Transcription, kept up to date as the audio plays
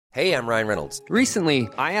Hey, I'm Ryan Reynolds. Recently,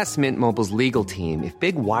 I asked Mint Mobile's legal team if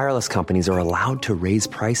big wireless companies are allowed to raise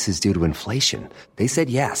prices due to inflation. They said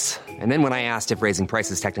yes. And then when I asked if raising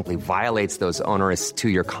prices technically violates those onerous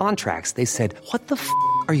two-year contracts, they said, "What the f***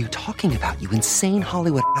 are you talking about, you insane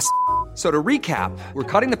Hollywood ass?" So to recap, we're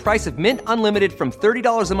cutting the price of Mint Unlimited from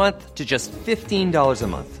 $30 a month to just $15 a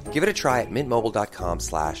month. Give it a try at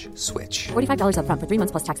mintmobile.com/switch. $45 up front for 3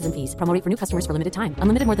 months plus taxes and fees. Promo rate for new customers for limited time.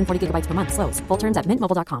 Unlimited more than 40 gigabytes per month. Slows full terms at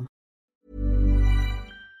mintmobile.com.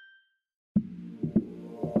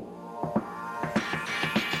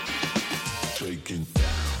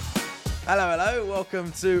 Hello.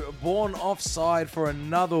 Welcome to Born Offside for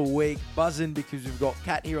another week. Buzzing because we've got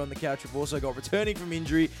Kat here on the couch. We've also got returning from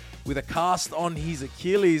injury with a cast on his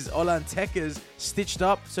Achilles. Olan Tekker's stitched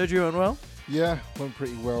up. Surgery went well? Yeah, went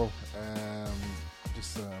pretty well.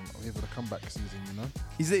 We have a comeback season, you know.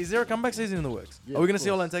 Is there a comeback season in the works? Yeah, Are we going to see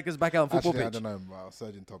Olan Tekker's back out on football pitch? I don't know. My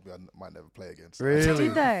surgeon told me I might never play again. So Really?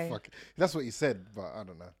 Did they? That's what he said, but I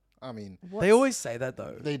don't know. I mean, They always say that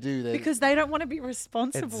though. they do. Because they don't want to be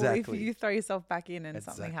responsible Exactly. if you throw yourself back in and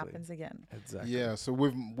something Exactly. happens again. Exactly. Yeah, so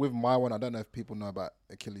with my one, I don't know if people know about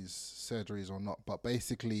Achilles surgeries or not, but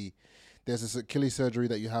basically there's this Achilles surgery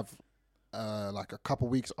that you have like a couple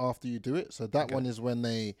weeks after you do it. So that one is when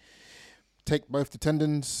they take both the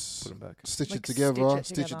tendons, Put them back. stitch Like it together,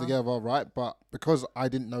 stitch it together. right? But because I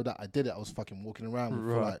didn't know that I did it, I was fucking walking around for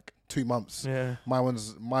Right. like 2 months. Yeah. My one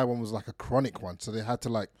was like a chronic one, so they had to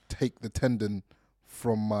like take the tendon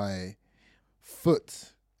from my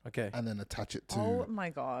foot Okay. and then attach it to Oh my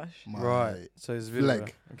gosh. my Right. So it's a bit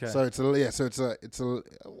leg. Okay. So it's a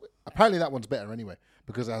apparently that one's better anyway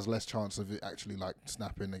because it has less chance of it actually like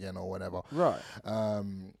snapping again or whatever. right.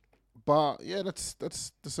 But yeah, that's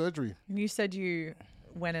the surgery. And you said you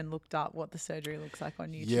went and looked up what the surgery looks like on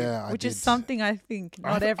YouTube. Yeah, I which is did. something I think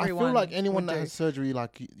not everyone I feel like anyone would that do. has surgery,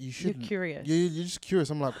 like you should. You're curious. You're just curious.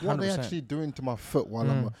 I'm like, what are they 100%. actually doing to my foot while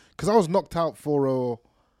I'm? Because I was knocked out for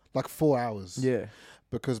like 4 hours. Yeah.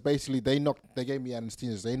 Because basically they gave me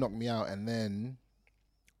anesthesia. They knocked me out, and then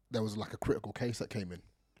there was like a critical case that came in.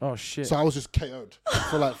 Oh shit. So I was just KO'd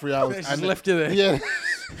for like 3 hours. They just left you there. Yeah.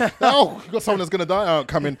 Oh, you got someone that's gonna die out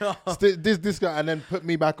coming. This guy, and then put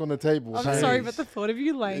me back on the table. I'm So- sorry, but the thought of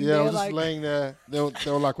you laying yeah, I there was just like laying there. They were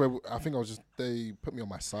like, I think they put me on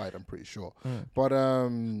my side. I'm pretty sure. But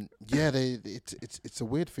yeah, it's a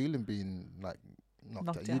weird feeling being like knocked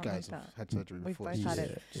Knocked out. You out guys like have that. had surgery We've before. both had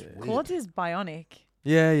it. It's weird. Claude is bionic.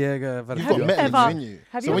 Yeah. I've had a You've few. got metal ever- in you.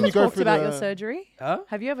 Have So you when ever you go talked through about the- your surgery? Huh?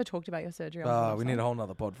 Have you ever talked about your surgery? On We the need a website? whole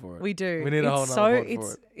nother pod for it. We do. We need a whole It's nother so pod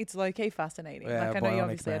for it. it's low key fascinating. Yeah, like I know you bionic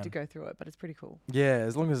obviously had to man. go through it, but it's pretty cool. Yeah,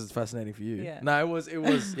 as long as it's fascinating for you. Yeah. No, it was.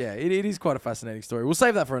 Yeah, it is quite a fascinating story. We'll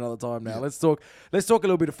save that for another time. Now, Yeah. let's talk a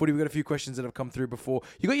little bit of footy. We've got a few questions that have come through before.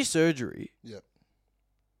 You got your surgery. Yeah.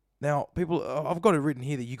 Now, people, I've got it written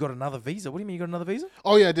here that you got another visa. What do you mean you got another visa?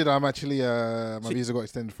 Oh yeah, I did. I'm actually my visa got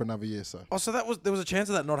extended for another year. So Oh, so there was a chance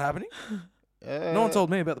of that not happening. Uh, No one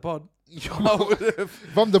told me about the pod.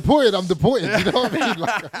 If I'm deported, I'm deported. You know what I mean?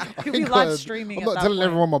 Like, I You'll be ain't live got- streaming I'm at not that telling point.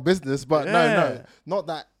 everyone my business, but Yeah. no, not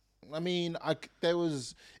that. I mean, there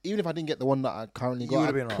was, even if I didn't get the one that I currently You got,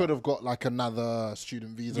 would've I been could alright. have got like another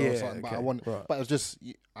student visa Yeah, or something. But okay, I wanted, right. but it was just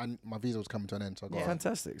my visa was coming to an end, so I got. Yeah.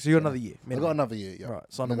 Fantastic. So you got another year. I minimum. got another year, yeah. Right,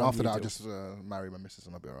 so And then on a after that, I'll one-year just marry my missus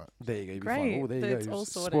and I'll be alright. There you go. You'll be Great. fine. Oh, there you That's go. all You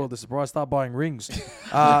sorted. spoiled the surprise. Start buying rings.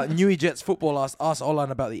 Newey Jets football asked Olan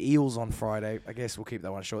about the Eels on Friday. I guess we'll keep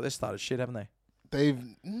that one short. They started shit, haven't they? I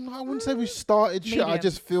wouldn't say we started shit. I Medium.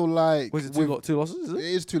 just feel like Was it with- two losses? Is It it?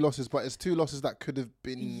 is 2 losses, but it's 2 losses that could have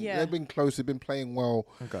been. Yeah. They've been close. They've been playing well.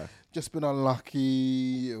 Okay. Just been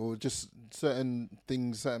unlucky, or just certain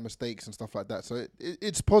things, certain mistakes and stuff like that. So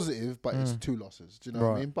it's positive, but it's 2 losses. Do you know what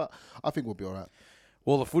I Right. mean? But I think we'll be all right.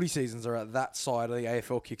 Well, the footy seasons are at that side. I think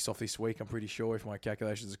AFL kicks off this week. I'm pretty sure, if my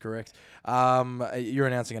calculations are correct. You're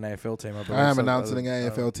announcing an AFL team, I believe. I am so, announcing an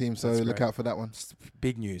AFL team, so that's look great. out for that one.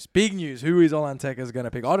 Big news. Big news. Who is Olan Tekker's going to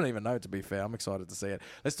pick? I don't even know, to be fair. I'm excited to see it.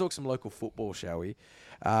 Let's talk some local football, shall we?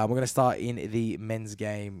 We're going to start in the men's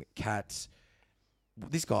game. Cat.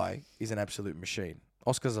 This guy is an absolute machine.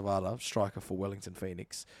 Oscar Zavada, striker for Wellington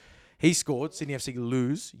Phoenix. He scored. Sydney FC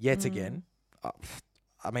lose yet again.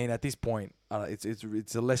 I mean, at this point,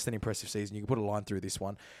 it's a less than impressive season. You can put a line through this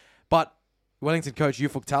one. But Wellington coach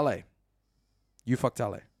Ufuk Talay.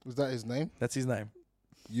 Was that his name? That's his name.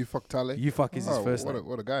 You fuck Tale. You fuck is his first name.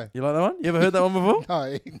 What a guy. You like that one? You ever heard that one before? No,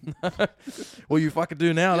 I ain't. Well, you fucking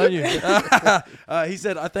do now, don't you? He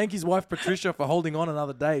said, I thank his wife Patricia for holding on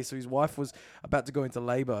another day. So his wife was about to go into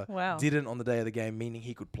labour. Wow. Didn't on the day of the game, meaning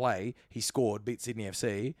he could play. He scored, beat Sydney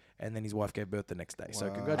FC, and then his wife gave birth the next day. So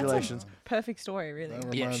congratulations. Perfect story, really.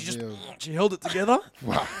 That Yeah, reminds me of- she held it together.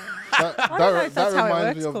 Wow. I don't know if that's how it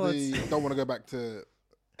reminds me works, of Claude. the. Don't want to go back to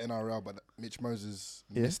NRL, but Mitch Moses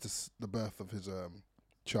Yeah. missed the birth of his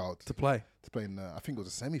child To play. to play in. I think it was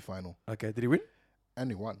a semi-final, Okay, did he win? and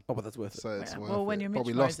he won. Oh, but that's worth it. So it's Yeah. worth Well, when it. you're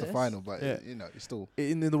Probably Mitch lost the Moses. final, but Yeah. it's still.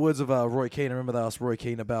 In the words of Roy Keane, I remember they asked Roy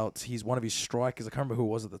Keane about one of his strikers. I can't remember who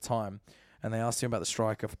it was at the time, and they asked him about the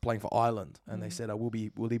striker for playing for Ireland, and they said, "Will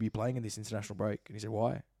he be playing in this international break?" And he said,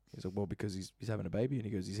 "Why?" He said, "Well, because he's having a baby." And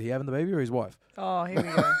he goes, "Is he having the baby or his wife?" Oh, here we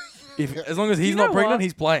go. As long as he's You not know pregnant, what?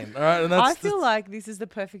 he's playing. All right, and I feel like this is the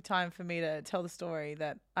perfect time for me to tell the story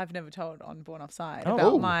that I've never told on Born Offside Oh.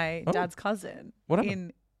 about Oh. my Oh. dad's cousin What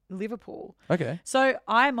happened? in Liverpool. Okay, So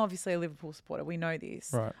I'm obviously a Liverpool supporter. We know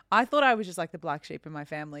this. right. I thought I was just like the black sheep in my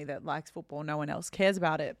family that likes football. No one else cares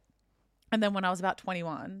about it. And then when I was about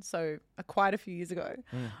 21, so quite a few years ago,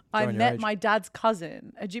 I showing your met age. my dad's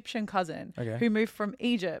cousin, Egyptian cousin, Okay. who moved from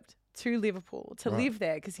Egypt to Liverpool to live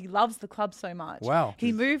there because he loves the club so much. Wow.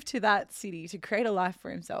 He moved to that city to create a life for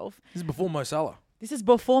himself. This is before Mo Salah. This is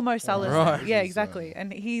before Mo Salah's. Right. Yeah, exactly.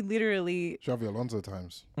 And he literally, Xavi Alonso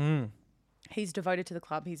times. he's devoted to the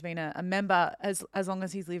club. He's been a member as long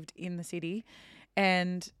as he's lived in the city,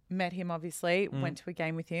 and met him obviously, went to a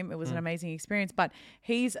game with him. It was an amazing experience, but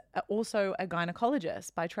he's also a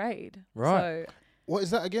gynecologist by trade. Right. So What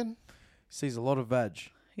is that again? Sees a lot of vag.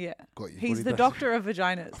 yeah, Got you. he's he the does. doctor of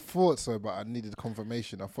vaginas. Thought so, but I needed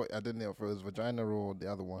confirmation. I didn't know if it was vagina or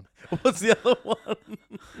the other one. What's the other one?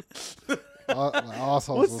 Like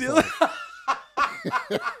arseholes What's or the other?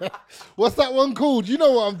 something. What's that one called? You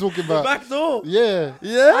know what I'm talking about. Back door. Yeah.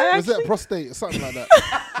 Yeah. Was it prostate or something like that?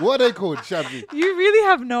 What are they called, Shabby? You really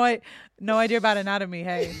have no idea about anatomy,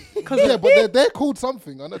 hey? Yeah, but they're called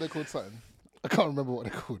something. I know they're called something. I can't remember what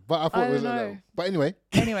they're called. But I thought I it was don't like know. that. But anyway,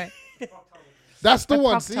 Anyway, that's the A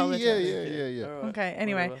one. See? proctologist. Yeah. okay.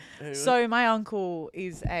 Anyway, Whatever. so my uncle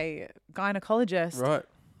is a gynecologist Right.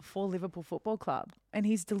 for Liverpool Football Club, and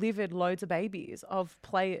he's delivered loads of babies of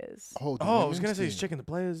players, Oh, Oh, I was gonna say he's checking the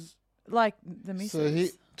players. like the missus. So he.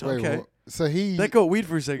 Wait, Okay. what? So he. That got weird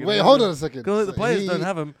for a second. Wait, hold on a second. Because the So players he- don't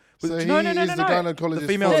have them. So he No, is the no. gynecologist The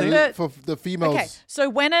female team? for the females. Okay, so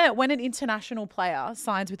when an international player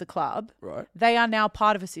signs with the club, Right. they are now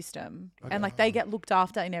part of a system, and like they get looked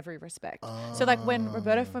after in every respect. So like when Ah.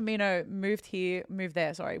 Roberto Firmino moved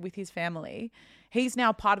there, with his family, he's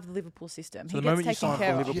now part of the Liverpool system. So He the moment you gets taken sign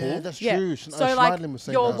care for of. Liverpool. Yeah, that's Yeah. true. So like Schneidlin was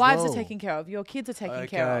saying your that as wives well. are taken care of, your kids are taken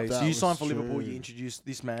care Okay, of. so That you sign was for Liverpool, true. you introduce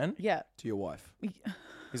this man Yeah. to your wife.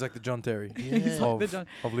 He's like the John Terry Yeah. of, the John-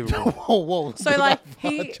 of Liverpool. Whoa. So like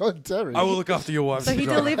he John Terry. I will look after your wife. so he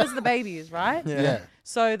delivers the babies, right? Yeah.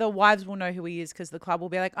 So the wives will know who he is because the club will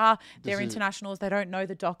be like, they're This is- internationals. They don't know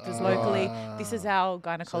the doctors locally. This is our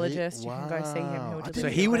gynecologist. You can go see him. He'll wow. I deliver So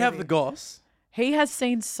didn't he your would have the baby." goss. He has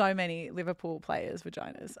seen so many Liverpool players'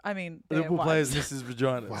 vaginas. I mean, their Liverpool wives. players, Mrs.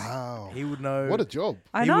 Vaginas. Wow. He would know. What a job.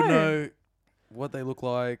 I he know. would know what they look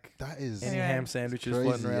like. That is Any Anyway. ham sandwiches crazy.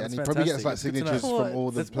 floating around. And It's he probably gets fantastic. like It's good to know. signatures from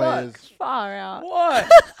all the That's players. Far out. What?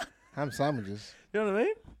 Ham sandwiches. You know what I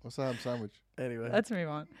mean? What's a ham sandwich? Anyway. Let's move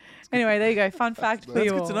on. Anyway, there you go. Fun fact for That's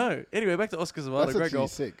you good all. to know. Anyway, back to Oscar Zavala. That's Great actually goal.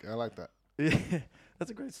 sick. I like that. Yeah,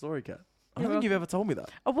 that's a great story, Kat. I don't You're think you've ever told me that.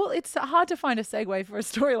 Oh, well, it's hard to find a segue for a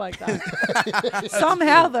story like that.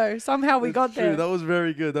 Somehow we got True, there. that was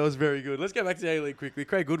very good. That was very good. Let's go back to the A-League quickly.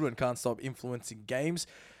 Craig Goodwin can't stop influencing games.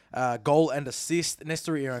 Goal and assist.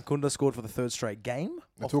 Nestori Irankunda scored for the third straight game.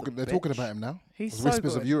 They're off the talking bench. about him now. He's so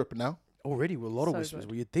Whispers good. of Europe now. Already with a lot of So whispers. good.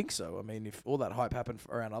 Well, you'd think so. I mean, if all that hype happened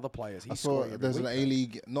around other players, I he's saw scoring every there's an week.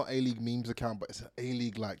 A-League, not A-League memes account, but it's an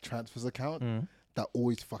A-League like transfers account Mm. that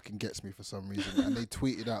always fucking gets me for some reason. And they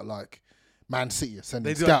tweeted out like, Man City are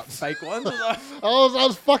sending They do like scouts. fake ones. I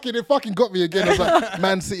was fucking, it fucking got me again. I was like,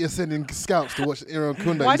 Man City are sending scouts to watch Iran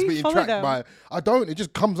Kunda. Why He's do you being follow tracked them? by, I don't, it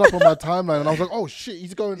just comes up on my timeline and I was like, oh shit,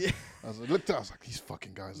 he's going. I looked at it, I was like, these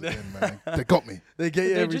fucking guys again, man. They got me. They get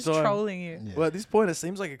you They're every just time. trolling you. Yeah. Well, at this point, it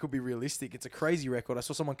seems like it could be realistic. It's a crazy record. I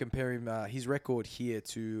saw someone compare his record here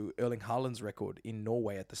to Erling Haaland's record in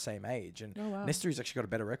Norway at the same age. And Oh, wow. Nestori's actually got a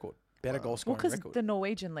better record. Better goal Well, scoring because record. the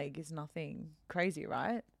Norwegian league is nothing crazy,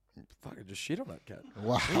 right? Fucking just shit on that cat.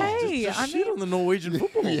 Wow. Hey, Just I shit mean, on the Norwegian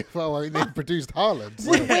football. Yeah, well, I mean, they produced Haaland.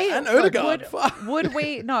 would we, And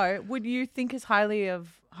Ødegaard. would you think as highly of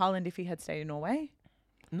Haaland if he had stayed in Norway?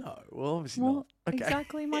 No, well, obviously Well, not. Okay.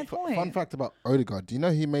 exactly my point. Fun fact about Ødegaard. Do you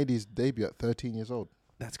know he made his debut at 13 years old?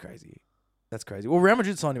 That's crazy. That's crazy. Well, Real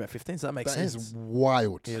Madrid signed him at 15, so that makes That sense. is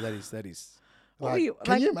wild. Yeah, that is. What Like, are you-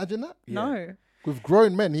 can like- you imagine that? No. With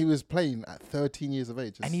grown men, he was playing at 13 years of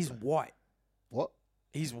age. And he's white. what?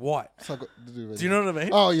 He's white. What's that got to do with Do you know what I mean?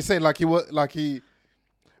 Oh, you're saying like he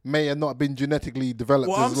may have not been genetically developed.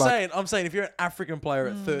 Well, as like, I'm saying if you're an African player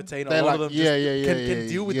at 13, a They're lot of like, them can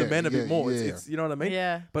deal with the men a bit more. It's you know what I mean?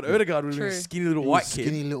 Yeah. But Odegaard was a True. skinny little he white was kid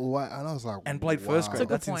skinny little white, and I was like, and played wow. first grade.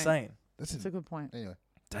 That's a That's good point. insane. That's a good point. Anyway,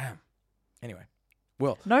 Damn. Anyway.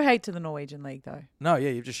 Well, No hate to the Norwegian league though. no, yeah,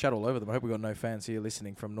 you've just shut all over them. I hope we got no fans here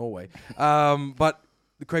listening from Norway. But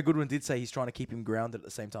Craig Goodwin did say he's trying to keep him grounded at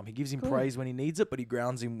the same time. He gives him praise when he needs it, but he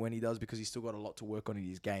grounds him when he does because he's still got a lot to work on in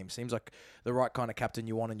his game. Seems like the right kind of captain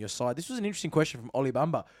you want on your side. This was an interesting question from Oli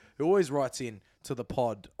Bamba, who always writes in to the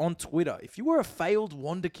pod on Twitter. If you were a failed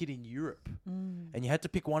wonder kid in Europe and you had to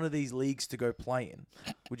pick one of these leagues to go play in,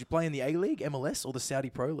 would you play in the A-League, MLS, or the Saudi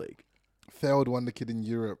Pro League? failed wonder kid in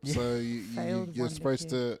Europe. Yeah. So Failed you're wonder supposed kid.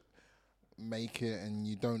 to make it, and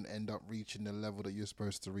you don't end up reaching the level that you're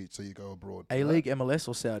supposed to reach. So you go abroad. A-League, MLS,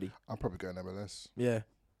 or Saudi? I'm probably going MLS. Yeah.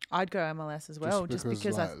 I'd go MLS as well, just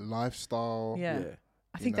because like lifestyle. yeah.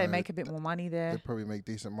 I think you they know, make a bit more money They there. probably make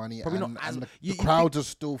decent money. Probably and, not as and mu- the you crowds are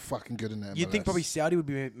still fucking good in the MLS. You'd think probably Saudi would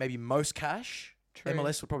be maybe most cash. True.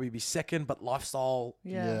 MLS would probably be second, but lifestyle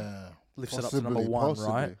Yeah. lifts it up to number one,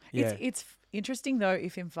 right? Yeah. It's interesting though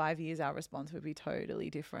if in 5 years our response would be totally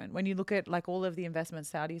different. When you look at like all of the investment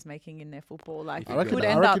Saudi's making in their football, like I it reckon, could I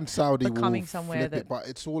end reckon up Saudi becoming will somewhere flip that it, but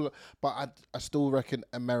it's all. But I still reckon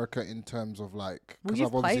America in terms of like Well, because you've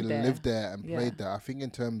I've obviously played there. lived there and Yeah. played there. I think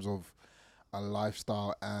in terms of a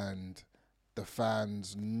lifestyle and the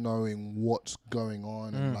fans knowing what's going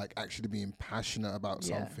on and like actually being passionate about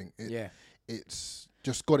Yeah. something. It's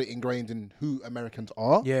just got it ingrained in who Americans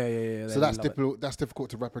are. Yeah. So that's difficult. That's difficult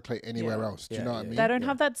to replicate anywhere Yeah. else. Do you know what I mean? they don't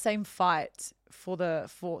have that same fight for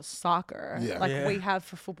soccer Yeah. like Yeah. we have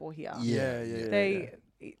for football here. Yeah.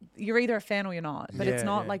 You're either a fan or you're not, but it's Yeah,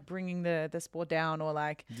 not yeah. like bringing the sport down or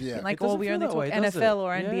like Yeah. like It doesn't we feel only that talk way, does NFL it?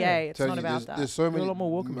 or Yeah. NBA. It's Tell not you, about there's, that. There's so You're many. a lot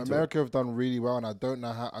more welcoming to it. America have done really well, and I don't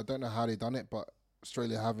know how they done it, but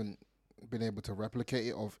Australia haven't been able to replicate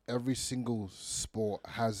it. Of every single sport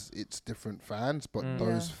has its different fans, but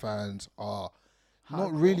those fans are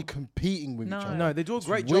not really competing with each other. No, they do a It's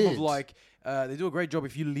great job of weird. like. They do a great job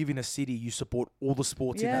if you live in a city, you support all the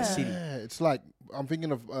sports in that Yeah. city. Yeah, it's like I'm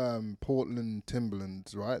thinking of Portland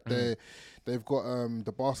Timberlands, right? They've got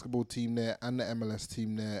the basketball team there and the MLS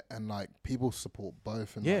team there, and like people support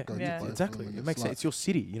both and Yeah, like, go Yeah. to both exactly. of them, It and makes it's sense. like, It's your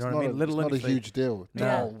city. You know what I not mean? Let it's alone not a if they- huge deal.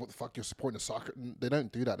 Yeah. No, what the fuck? You're supporting the soccer? They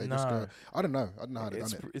don't do that. They just No. go. I don't know how they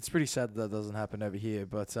It's done it. it's pretty sad that doesn't happen over here.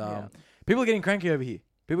 But Yeah. people are getting cranky over here.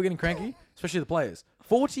 People are getting cranky, especially the players.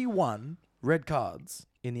 41 red cards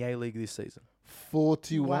in the A-League this season.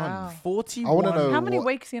 41. Wow. 41. I wanna know How many what-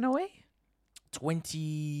 weeks in are we?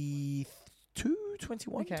 22,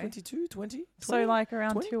 21, Okay. 22, 20. So 20? like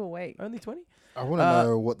around 20? 2 a week. Only 20? I want to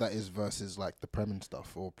know what that is versus like the Prem and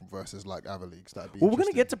stuff, or versus like other leagues. That'd be. Well, we're going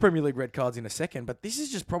to interesting. get to Premier League red cards in a second, but this is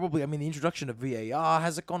just probably, I mean, the introduction of VAR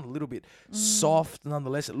has it gone a little bit soft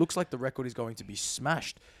nonetheless. It looks like the record is going to be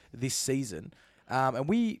smashed this season. And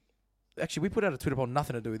we put out a Twitter poll,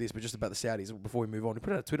 nothing to do with this, but just about the Saudis before we move on. We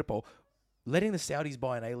put out a Twitter poll, letting the Saudis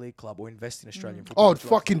buy an A-League club or invest in Australian football. Oh, Would you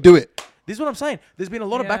like fucking to do it! This is what I'm saying. There's been a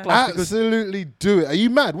lot of Yeah. backlash because Absolutely do it. Are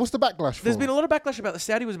you mad? What's the backlash for? there's been a lot of backlash about the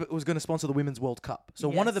Saudi was going to sponsor the Women's World Cup. So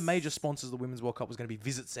one of the Yes. major sponsors of the Women's World Cup was going to be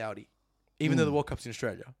Visit Saudi. Even though the World Cup's in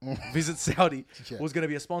Australia. Visit Saudi Yeah. was going to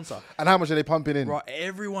be a sponsor. And how much are they pumping in? Right,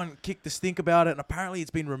 everyone kicked the stink about it, and apparently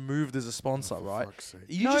it's been removed as a sponsor, right? fuck's sake.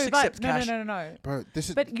 You just accept cash. No. Bro, this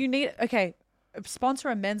is. But you need sponsor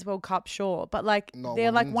a men's World Cup, sure, but like Not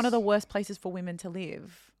they're like one women's. of the worst places for women to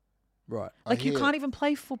live. Right. I Like you hear can't it. even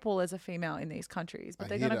play football as a female in these countries, but I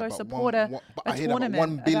they're hear gonna that, go but support but I a hear that, but tournament.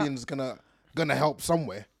 1 billion's gonna help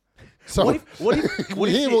somewhere. So What if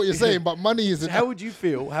we hear the- what you're saying, but money isn't. So how would you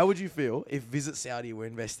feel? How would you feel if Visit Saudi were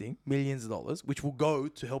investing millions of dollars, which will go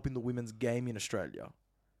to helping the women's game in Australia?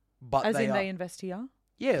 But As they in are, they invest here.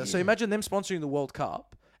 yeah. So imagine them sponsoring the World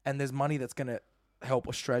Cup, and there's money that's going to help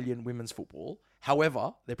Australian women's football.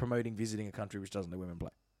 However, they're promoting visiting a country which doesn't let women play.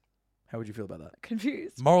 How would you feel about that?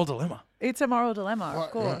 Confused. Moral dilemma. It's a moral dilemma, But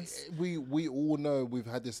of course. we all know we've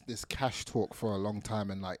had this cash talk for a long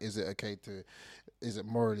time, and like, is it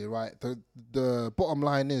morally right? The bottom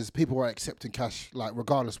line is people are accepting cash, like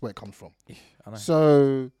regardless where it comes from. I know.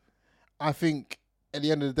 So I think at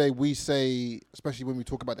the end of the day, we say, especially when we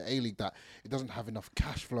talk about the A-League, that it doesn't have enough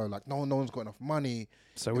cash flow. Like no one's got enough money.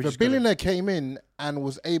 So we If a just gotta- billionaire came in and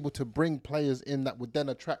was able to bring players in that would then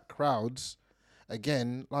attract crowds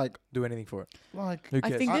again, like Do anything for it. like Who I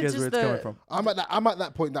cares? think Who it's cares where just it's coming the- from? I'm at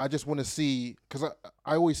that point that I just want to see, because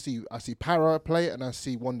I always see Para play and I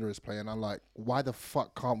see Wanderers play, and I'm like, why the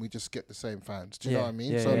fuck can't we just get the same fans? Do you know Yeah, what I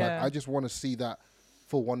mean? yeah, So yeah. like, I just want to see that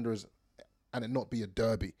for Wanderers, and it not be a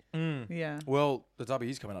derby. Yeah. Well, the derby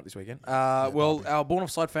is coming up this weekend. Well, derby. our born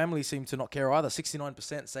offside family seem to not care either.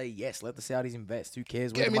 69% say yes, let the Saudis invest. Who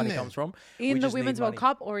cares where Get the 'em in money there. comes from? In We the just need Women's World money.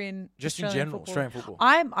 Cup or in Just in Australian general, football? Australian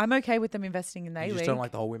football. I'm okay with them investing in You A-League. just don't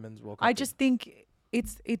like the whole Women's World Cup. I thing. just think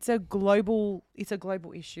it's a global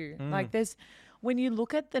issue. Like when you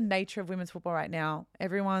look at the nature of women's football right now,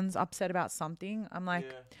 everyone's upset about something. I'm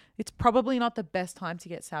like, it's probably not the best time to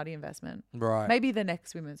get Saudi investment. Right. Maybe the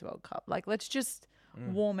next Women's World Cup. Like, let's just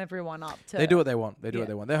warm everyone up to. They do what they want. They do Yeah. what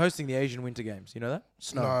they want. They're hosting the Asian Winter Games. You know that?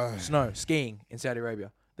 No. Snow, skiing in Saudi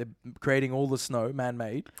Arabia. They're creating all the snow,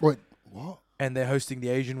 man-made, Wait, what? and they're hosting the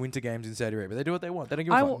Asian Winter Games in Saudi Arabia. They do what they want. They don't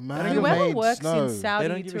give a I fuck. will, Man, They don't give a made fuck. whoever works snow. in They Saudi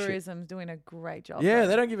don't give a shit. tourism is doing a great job. Yeah, though.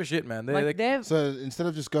 they don't give a shit, man. like they're So instead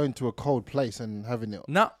of just going to a cold place and having it,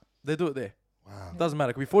 Nah, they do it there. wow, Doesn't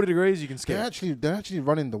matter. It could be 40 degrees. You can ski. they're actually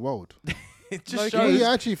running the world. It just Yeah, shows. you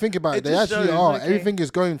actually think about it it, they just actually shows, are. okay. Everything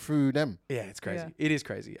is going through them. Yeah, it's crazy. Yeah. It is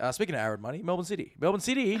crazy. Speaking of Arab money, Melbourne City. Melbourne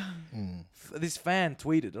City, this fan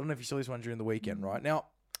tweeted. I don't know if you saw this one during the weekend, right? Now,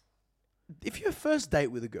 if you're a first date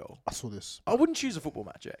with a girl, I saw this. I wouldn't choose a football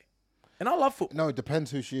match, eh? And I love football. No, it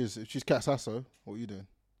depends who she is. If she's Kat Sasso, what are you doing?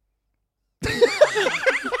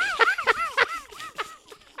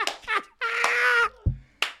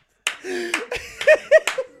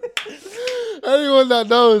 Anyone that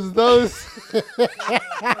knows.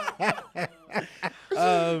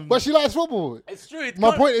 But she likes football. It's true. It's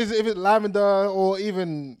My point is, if it's Lavender or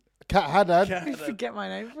even Kat Haddad, You forget my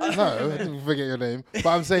name. no, I didn't forget your name. But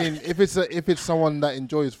I'm saying if it's someone that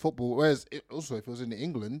enjoys football, whereas also if it was in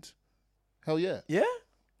England, hell yeah. Yeah?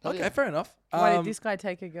 Oh, Okay, yeah. fair enough. Why did this guy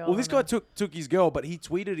take a girl? Well, this on guy a- took his girl, but he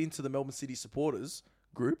tweeted into the Melbourne City supporters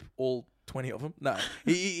group, all 20 of them. No,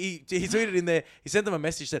 he tweeted in there. He sent them a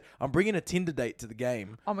message, said, "I'm bringing a Tinder date to the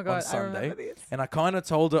game Oh my on God, I Sunday, remember this. and I kind of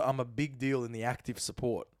told her I'm a big deal in the active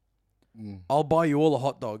support. Mm. I'll buy you all a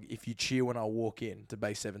hot dog if you cheer when I walk in to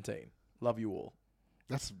base 17. Love you all."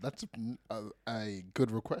 That's a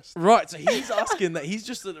good request. Right, so he's asking that he's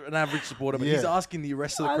just an average supporter, but he's Yeah. asking the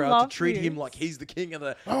rest of the I crowd love to treat him this. like he's the king of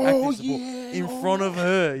the Oh, active support yeah. in front of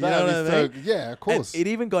her. You know That what is I mean? yeah, of And course. it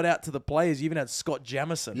even got out to the players. You even had Scott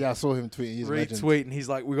Jamison Yeah, I saw him tweet. He's a legend. retweet, and he's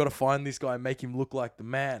like, "We got to find this guy and make him look like the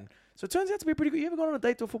man." So it turns out to be pretty good. You ever gone on a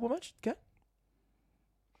date to a football match? Okay.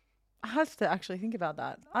 I have to actually think about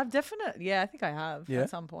that. I think I have Yeah? at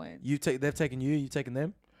some point. They've taken you. You've taken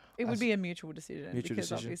them. It would be a mutual decision Mutual because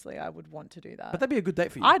decision. obviously I would want to do that. But that'd be a good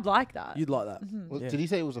date for you. I'd like that. You'd like that. Well, Yeah. Did he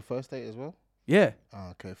say it was a first date as well? Yeah. Oh,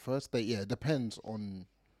 okay, first date. Yeah, it depends on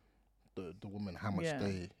the woman how much Yeah.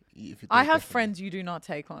 they. If I have definitely- friends you do not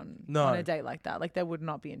take on No. on a date like that. Like they would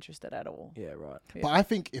not be interested at all. Yeah. Right. Yeah. But I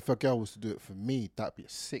think if a girl was to do it for me, that'd be a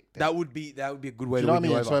sick date. That would be a good way Do you to know what I win you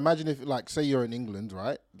mean? over. So imagine if, like, say you're in England,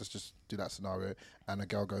 right? Let's just do that scenario, and a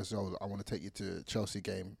girl goes, "Oh, I want to take you to a Chelsea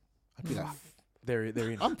game." I'd be like, they're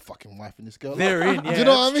in. "I'm fucking wifing this girl." They're up." in. Yeah, Do you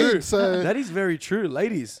know what I that's mean? true. So That is very true,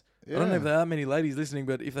 ladies. I don't know if Yeah. there are many ladies listening,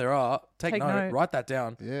 but if there are, take Take note. note. Write that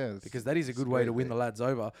down. yeah, Because that is a it's good way to great win the date. lads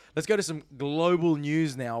over. Let's go to some global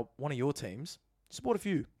news now. One of your teams. Support a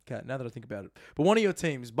few. Okay, now that I think about it. But one of your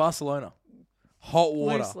teams, Barcelona. Hot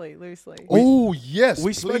water. Loosely. Oh yes,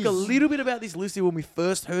 We spoke a please. little bit about this loosely when we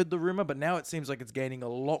first heard the rumor, but now it seems like it's gaining a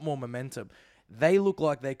lot more momentum. They look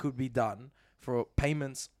like they could be done for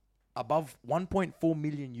payments above 1.4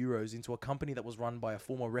 million euros into a company that was run by a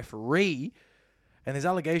former referee. And there's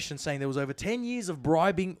allegations saying there was over 10 years of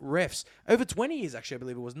bribing refs. Over 20 years, actually, I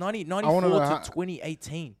believe it was. 94 wanna know to how-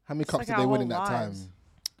 2018. How many It's cups like did they our win in whole that lives. time?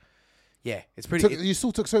 Yeah, it's pretty... You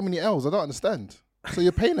still took so many L's. I don't understand. So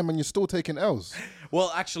you're paying them and you're still taking L's.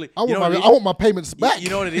 well, actually, I you want know what it is? I want my payments back. You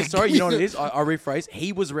know what it is? Sorry, you know what it is? I'll rephrase.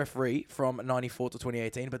 He was referee from 94 to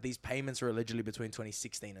 2018, but these payments are allegedly between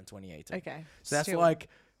 2016 and 2018. Okay. So that's Still. like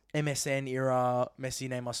MSN era, Messi,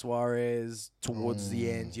 Neymar, Suarez towards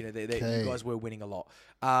the end. You know, okay. you guys were winning a lot.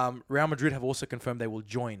 Real Madrid have also confirmed they will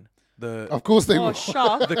join the Of course they Oh, will.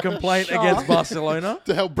 shock. the complaint Shock. against Barcelona.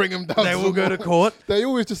 To help bring them down. They will some go more. to court. They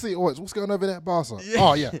always just see, what's going over there at Barca?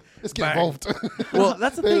 Oh yeah, let's get Bang. involved. Well,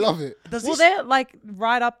 that's the they thing. love it. Does Well, this- they're like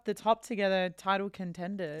right up the top together, title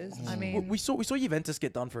contenders. I mean, we saw Juventus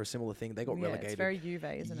get done for a similar thing. They got yeah, relegated. it's very Juve,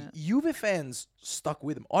 isn't it? Juve fans stuck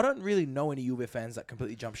with them. I don't really know any Juve fans that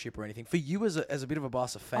completely jump ship or anything. For you as a bit of a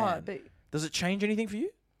Barca fan, but does it change anything for you?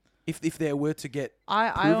 If they were to get I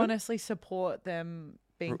proven? honestly support them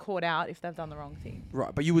being caught out if they've done the wrong thing.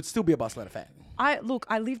 Right, but you would still be a Barcelona fan. I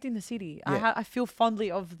lived in the city. Yeah. I feel fondly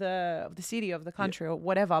of the city, of the country, or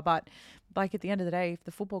whatever. But like at the end of the day, if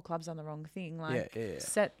the football club's done the wrong thing, like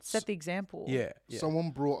set the example. Yeah.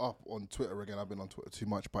 Someone brought up on Twitter again. I've been on Twitter too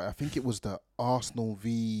much, but I think it was the Arsenal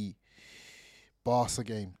v Barca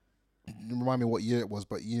game. Remind me what year it was,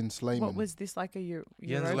 but Ian Slayman. What was this, like a Euro?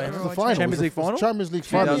 Ian Euro Slayman. It was or the final. Champions It was League the final? Champions League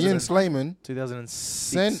final. 2000. Ian Slayman 2006.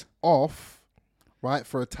 sent off, right,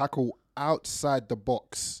 for a tackle outside the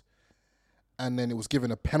box, and then it was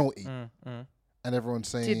given a penalty. And everyone's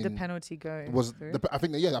saying, Did the penalty go? was through? I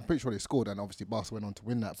think I'm pretty sure they scored, and obviously Barca went on to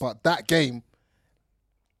win that. But that game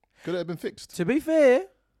could have been fixed. To be fair,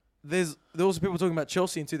 there was people talking about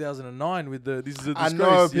Chelsea in 2009 with this is a disgrace. I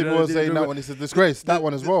know you people were saying that one is a disgrace. That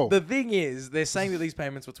one as well. The thing is, they're saying that these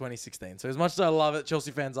payments were 2016. So as much as I love it,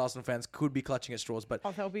 Chelsea fans, Arsenal fans could be clutching at straws. But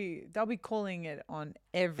they'll be calling it on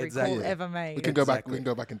every Exactly. call ever made. we can go back. Exactly. We can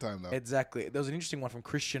go back in time though. exactly, there was an interesting one from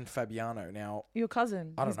Christian Fabiano. Now, Your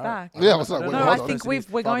cousin. I don't He's know. back. Yeah, what's up? I don't Wait, know. No, I hold on. think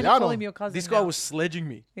we're going to Fabiano. call him your cousin. this guy now. was sledging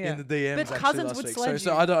me Yeah. in the DMs. But actually cousins last would week. sledge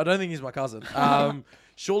So you. I don't think he's my cousin.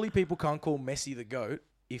 Surely people can't call Messi the GOAT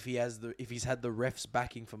if he's had the refs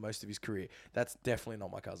backing for most of his career. That's definitely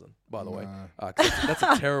not my cousin, by the way. 'Cause that's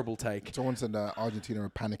a terrible take. Someone said Argentina are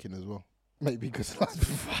panicking as well. Maybe because like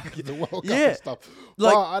the World Cup Yeah. and stuff.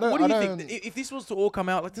 Like, But I don't, what do you I don't, think? If this was to all come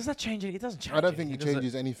out, like, does that change anything? It doesn't change. I don't think it anything, does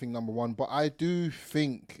changes anything, number one. But I do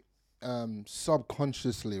think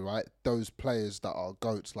subconsciously, right, those players that are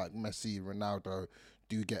GOATs like Messi, Ronaldo,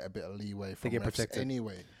 do get a bit of leeway from get refs protected.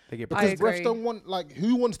 anyway. They get Because agree. refs don't want, like,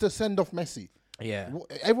 who wants to send off Messi? Yeah.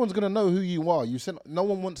 Everyone's going to know who you are. No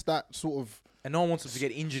one wants that sort of... And no one wants them to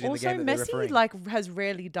get injured in the Also, game that they're Messi refereeing. has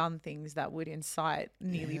rarely done things that would incite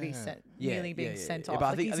nearly being sent off. But I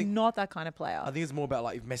Like, think he's not that kind of player. I think it's more about,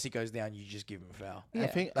 like, if Messi goes down, you just give him a foul. Yeah. I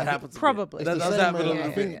think That happens. a bit. Probably. That It's the does same happen. way, a I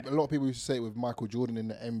lot. think a lot of people used to say it with Michael Jordan in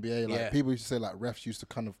the NBA. Like Yeah. people used to say like refs used to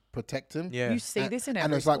kind of protect him. Yeah. You see this in every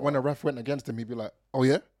And it's like when a sport. ref went against him, he'd be like, "Oh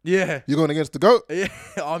yeah, Yeah. you're going against the GOAT? Yeah.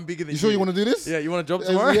 I'm bigger than You you. sure you want to do this? Yeah. You want a job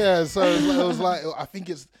tomorrow? Yeah." So it was like I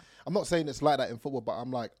think it's. I'm not saying it's like that in football, but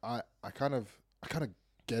I'm like I kind of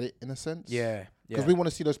get it in a sense. Yeah. Because we want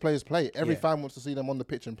to see those players play. Every Yeah. fan wants to see them on the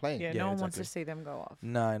pitch and playing. Yeah, Yeah, no one wants exactly. to see them go off.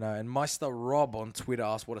 No. And Meister Rob on Twitter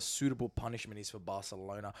asked what a suitable punishment is for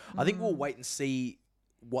Barcelona. I think we'll wait and see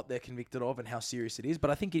what they're convicted of and how serious it is.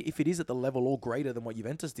 But I think if it is at the level or greater than what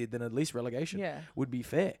Juventus did, then at least relegation would be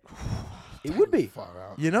fair. It would be. Far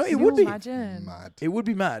out. You know, it Can would you be. imagine? Mad. It would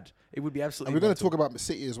be mad. It would be absolutely. And we're going to mental. talk about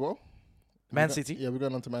City as well. Man We're go- City. Yeah, we're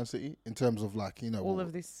going on to Man City in terms of like All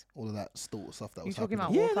of this. all of that stuff that You was talking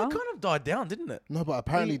happening. about Yeah, Walker? that kind of died down, didn't it? No, but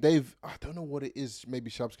apparently I don't know what it is.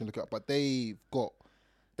 Maybe Shabs can look it up, but they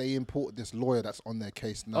imported this lawyer that's on their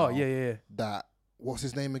case now. Oh yeah. That, what's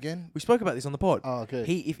his name again? We spoke about this on the pod. Oh, okay.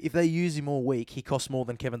 If they use him all week, he costs more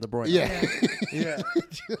than Kevin De Bruyne. Yeah. yeah.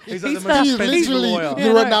 He's He's like the most the- He's expensive literally lawyer. the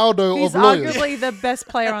Ronaldo He's of lawyers. arguably the best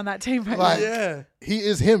player on that team right Like, now. Yeah. He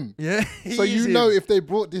is him. Yeah. So you know if they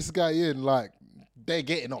brought this guy in, like, they're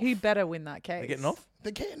getting off. He better win that case. they're getting off.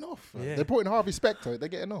 They're getting off. Yeah. They're putting Harvey Specter. They're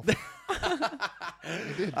getting off.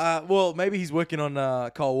 Well, maybe he's working on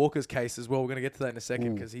Kyle Walker's case as well. We're going to get to that in a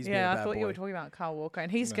second because he's been a Yeah, I bad thought you boy. were talking about Kyle Walker,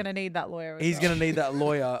 and he's going to need that lawyer. As He's well. going to need that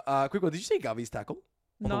lawyer. Quick one. Did you see Gavi's tackle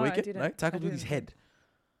on No, the I weekend? didn't. No, I tackled with his didn't. head.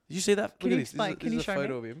 Did you see that? Can Look you at this. explain? This Can is you a show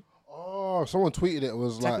photo me? of him. Oh, someone tweeted it. It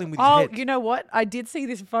was Tackling like with his Oh, head. you know what? I did see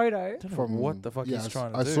this photo. Don't know from what the fuck yeah, he's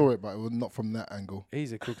trying to I do. saw it, but it was not from that angle.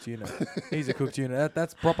 He's a cooked unit. He's a cooked unit.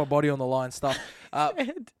 That's proper body on the line stuff.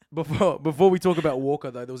 Before we talk about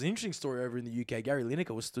Walker, though, there was an interesting story over in the UK. Gary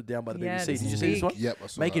Lineker was stood down by the Yeah, BBC. this Did you is see this big. one? Yep, I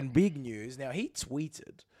saw Making that. big news. Now, he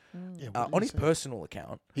tweeted Yeah, what did on he his say? personal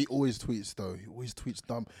account. He always tweets though. He always tweets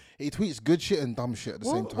dumb. He tweets good shit and dumb shit at the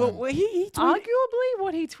same time. Well, he tweeted. Arguably,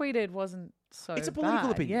 what he tweeted wasn't so It's a political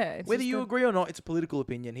bad. opinion. Yeah, it's Whether just you a- agree or not, it's a political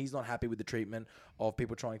opinion. He's not happy with the treatment of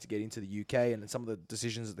people trying to get into the UK and some of the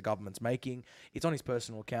decisions that the government's making. It's on his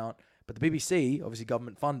personal account. But the BBC, obviously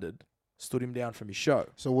government funded, stood him down from his show.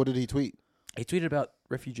 So what did he tweet? He tweeted about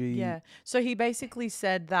refugee. Yeah. So he basically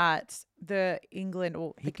said that the He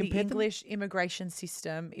compared them? English immigration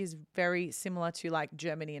system is very similar to like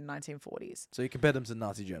Germany in 1940s. So he compared them to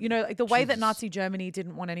Nazi Germany. You know, like the way that Jesus. Nazi Germany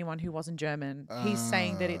didn't want anyone who wasn't German. He's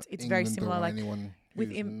saying that it's very England don't similar. want Like anyone with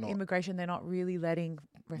who's not. immigration, they're not really letting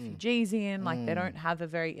refugees in. Like they don't have a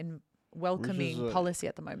very welcoming policy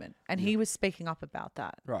at the moment. And he was speaking up about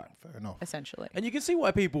that, Right. Fair enough. essentially. And you can see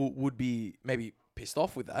why people would be maybe pissed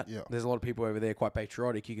off with that. Yeah. There's a lot of people over there quite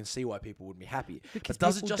patriotic. You can see why people wouldn't be happy. Because but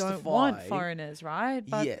does it people justify? don't want foreigners, right?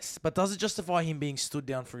 But Yes, but does it justify him being stood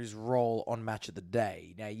down for his role on Match of the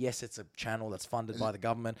Day? Now, yes, it's a channel that's funded by the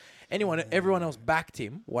government. Everyone else backed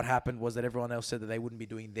him. What happened was that everyone else said that they wouldn't be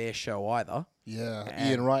doing their show either. Yeah, And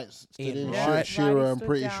Ian Wright stood Ian in. Wright. Shearer, I'm stood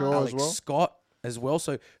pretty down. sure Alex as well. Scott as well.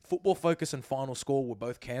 So Football Focus and Final Score were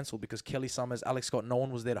both cancelled because Kelly Summers, Alex Scott, no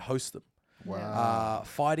one was there to host them. Wow.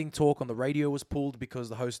 Fighting Talk on the radio was pulled because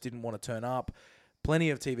the host didn't want to turn up. Plenty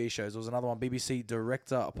of TV shows. There was another one. BBC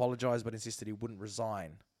director apologised but insisted he wouldn't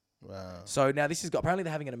resign. Wow. So now this is apparently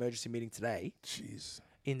they're having an emergency meeting today Jeez.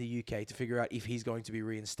 in the UK to figure out if he's going to be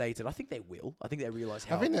reinstated. I think they will. I think they realise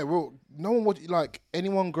how. I think they will. No one would, like,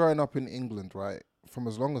 anyone growing up in England, right, from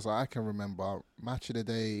as long as I can remember, Match of the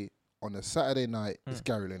Day on a Saturday night is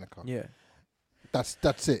Gary Lineker. Yeah. That's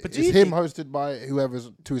it. But It's do you him think- hosted by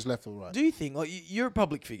whoever's to his left or right. Do you think, like, you're a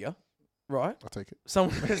public figure, right? I'll take it.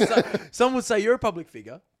 Some would say you're a public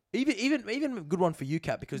figure. Even a good one for you,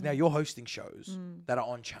 Kat, because now you're hosting shows that are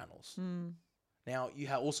on channels. Now you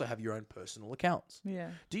also have your own personal accounts. yeah.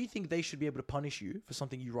 Do you think they should be able to punish you for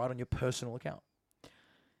something you write on your personal account?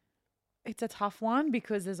 It's a tough one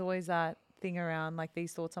because there's always that thing around like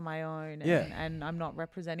these thoughts are my own and I'm not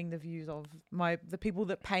representing the views of the people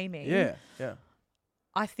that pay me. Yeah.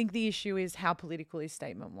 I think the issue is how political his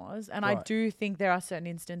statement was. And Right. I do think there are certain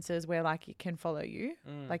instances where like it can follow you.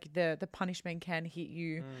 Like the punishment can hit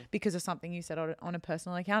you because of something you said on a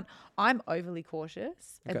personal account. I'm overly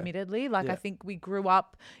cautious, Okay. admittedly. Like Yeah. I think we grew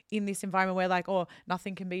up in this environment where like, oh,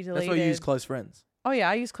 nothing can be deleted. That's why you use close friends. Oh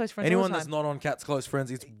yeah, I use close friends Anyone all the that's time. not on Kat's close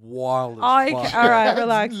friends, it's wild Oh, as okay. fuck. All right,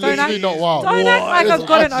 relax. Don't Literally act, not wild. don't act like It's I've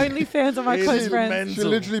got an actually- OnlyFans on my It close is friends. mental. She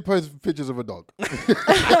literally posts pictures of a dog.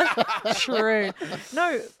 True.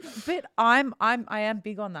 No, but I am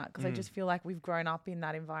big on that because I just feel like we've grown up in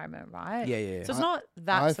that environment, right? Yeah. So it's not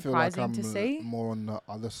that I feel like surprising I'm to see. more on the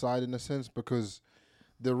other side in a sense because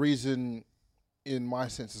the reason, in my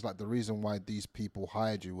sense, is like the reason why these people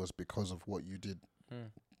hired you was because of what you did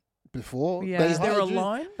before. Yeah. they Is there a hired you.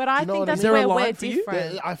 line? But I you know think what I that's mean? Is there a where line we're for you?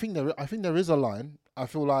 different. I think there is a line. I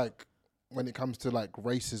feel like when it comes to like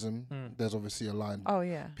racism, there's obviously a line. Oh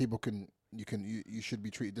yeah. People you should be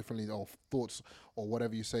treated differently, or thoughts or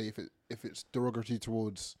whatever you say if it's derogatory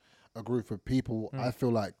towards a group of people. I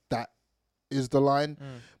feel like that is the line.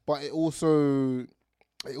 But it also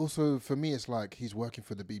for me it's like he's working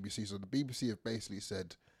for the BBC, so the BBC have basically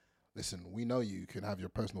said, listen, we know you can have your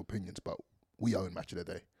personal opinions, but we own Match of the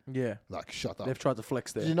Day. Yeah. Like, shut up. They've tried to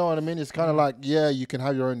flex there. Do you know what I mean? It's kind of like, yeah, you can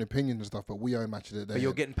have your own opinions and stuff, but we own Match of the Day. But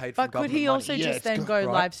you're getting paid for But could government he money. also Yeah, just it's then good, go right?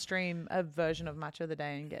 live stream a version of Match of the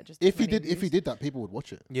Day and get just if as he many did views? that, people would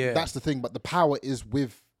watch it. Yeah. That's the thing. But the power is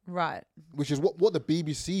with, Right. which is what the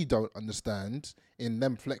BBC don't understand in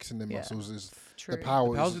them flexing their Yeah. muscles is True. the power.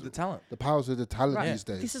 The powers with the talent. The powers of the talent Right. these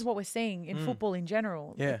days. This is what we're seeing in football in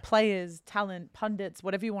general. Yeah. Players, talent, pundits,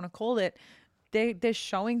 whatever you want to call it, they're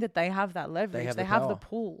showing that they have that leverage. have They the have the power.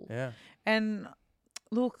 pull. Yeah. And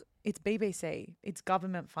look, it's BBC. It's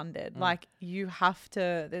government funded. Like you have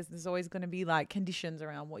to. There's always going to be like conditions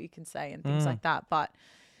around what you can say and things like that. But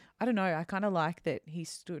I don't know. I kind of like that he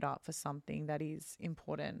stood up for something that is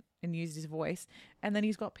important and used his voice. And then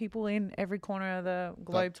he's got people in every corner of the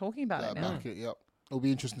globe talking about it now. back it, yep. It'll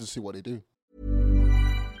be interesting to see what they do.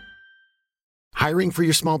 Hiring for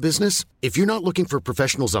your small business? If you're not looking for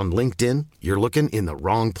professionals on LinkedIn, you're looking in the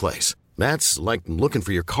wrong place. That's like looking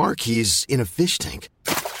for your car keys in a fish tank.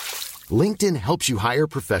 LinkedIn helps you hire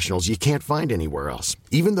professionals you can't find anywhere else,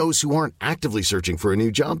 even those who aren't actively searching for a new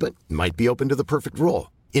job but might be open to the perfect role.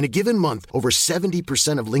 In a given month, over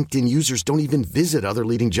 70% of LinkedIn users don't even visit other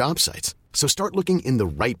leading job sites. So start looking in the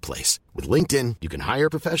right place. With LinkedIn, you can hire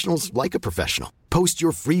professionals like a professional. Post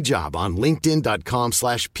your free job on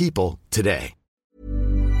linkedin.com/people today.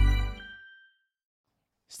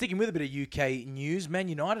 Sticking with a bit of UK news, Man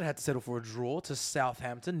United had to settle for a draw to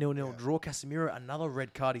Southampton. 0-0 draw. Casemiro, another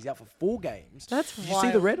red card. He's out for 4 games. That's Did you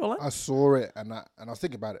see the red, Ola? I saw it and I was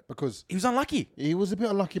thinking about it because He was unlucky. he was a bit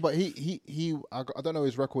unlucky, but I don't know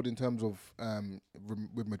his record in terms of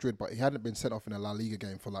with Madrid, but he hadn't been sent off in a La Liga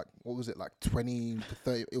game for like, what was it, like 20 to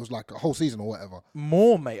 30? It was like a whole season or whatever.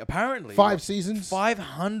 More, mate, apparently. 5 seasons?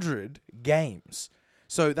 500 games.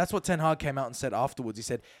 So that's what Ten Hag came out and said afterwards. He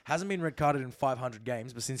said, hasn't been red carded in 500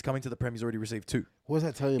 games, but since coming to the Prem, he's already received 2. What does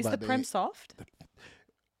that tell you Is about the Prem soft?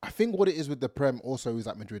 I think what it is with the Prem also is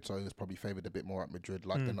at Madrid, so he was probably favoured a bit more at Madrid.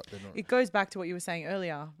 Like they're not. It goes back to what you were saying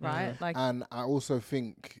earlier, right? Like And I also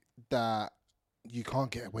think that you can't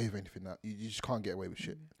get away with anything now. You just can't get away with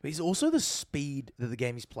shit. But it's also the speed that the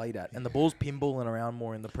game is played at, and the ball's pinballing around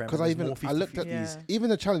more in the Premier. Because I looked at even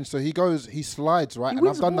the challenge. So he slides right, and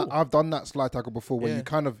I've done that slide tackle before, where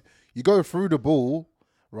you go through the ball,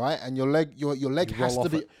 right, and your leg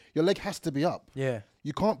has to be up. Yeah.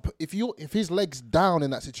 You can't if his leg's down in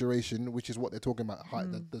that situation, which is what they're talking about, height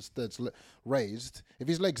that's raised. If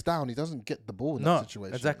his leg's down, he doesn't get the ball in that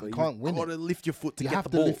situation. Exactly. You can't win it. You got to lift your foot to get the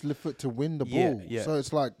ball. You have to lift the foot to win the ball. Yeah. So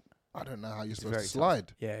it's like, I don't know how you're supposed to slide.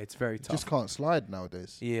 Tough. Yeah, it's very tough. You just can't slide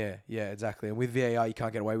nowadays. Yeah, exactly. And with VAR, you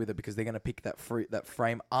can't get away with it because they're going to pick that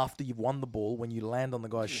frame after you've won the ball. When you land on the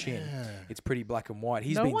guy's shin, it's pretty black and white.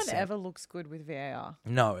 No one ever looks good with VAR.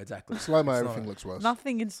 No, exactly. Slow-mo, everything looks worse.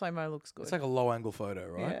 Nothing in slow-mo looks good. It's like a low-angle photo,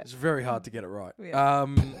 right? Yeah. It's very hard to get it right. Yeah.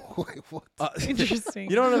 Wait, what? Interesting.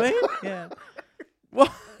 You know what I mean? Yeah. What?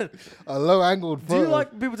 A low-angled photo. Do you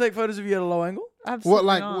like people take photos of you at a low angle? Absolutely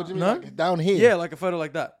What not. do you mean? No? Like down here? Yeah, like a photo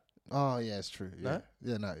like that. Oh, yeah, it's true. Yeah. No?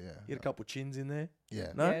 Yeah, no, yeah. You had a couple chins in there.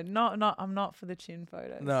 Yeah. No? Yeah, not. I'm not for the chin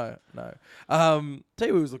photos. No. Tell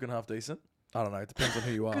you who was looking half decent. I don't know. It depends on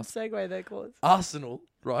who you Good ask. segue there, Claus. Arsenal,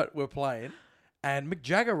 right? We're playing, and Mick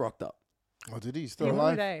Jagger rocked up. Oh, did he? Still He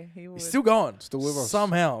alive? would, He would. He's still going. Still with us.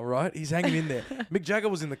 Somehow, right? He's hanging in there. Mick Jagger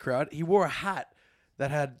was in the crowd. He wore a hat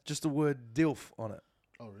that had just the word DILF on it.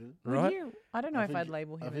 Oh, really? Right? I don't know if I'd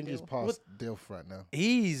label him. I think he's past DILF right now.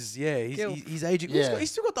 He's Dilf. he's aging. Yeah.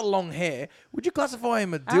 He's still got the long hair. Would you classify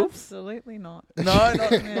him a DILF? Absolutely not. No,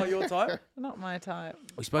 not your type. Not my type.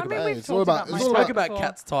 We spoke I mean, about we've it's talked all about, about- my it's we all type spoke about before.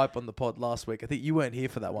 Cat's type on the pod last week. I think you weren't here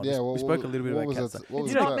for that one. Yeah, we spoke a little bit what about was Cat's it? type. What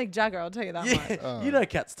was It's not that? Mick Jagger, I'll tell you that much. Yeah, you know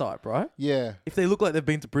Cat's type, right? Yeah. If they look like they've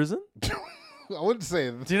been to prison, I wouldn't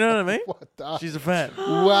say. do you know what I mean? What the- She's a fan.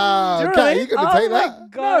 Wow. Do you know what Kat, I you mean? gonna Oh take my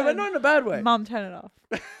that? God. No, but not in a bad way. Mum, turn it off.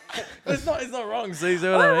 It's not wrong. See, what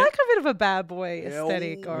I I mean? like a bit of a bad boy Yeah,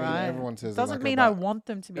 aesthetic, all right? everyone says they Doesn't like a mean bad- I want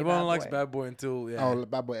them to be Everyone bad likes boy. bad boy until Oh,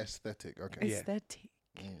 bad boy aesthetic. Okay. Yeah. Aesthetic.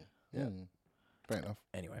 Mm. Fair enough.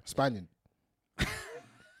 Anyway, Spaniard.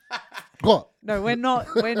 What? No, we're not.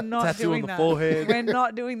 We're not Tattoo doing on the that. forehead. We're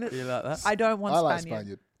not doing that. you like that? I don't want I like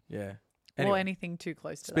Spaniard, Spaniard. Yeah. or anything too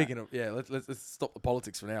close to Speaking of, let's stop the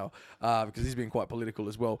politics for now because he's been quite political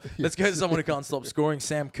as well. Let's go to someone who can't stop scoring.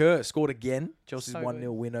 Sam Kerr scored again. Chelsea's So 1-0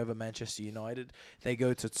 good. win over Manchester United. They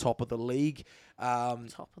go to top of the league. that.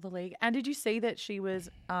 Top of the league. And did you see that she was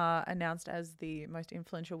announced as the most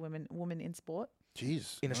influential woman in sport?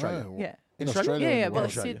 Jeez. In Australia. No. Yeah. In Australia? Australia. Yeah, and well,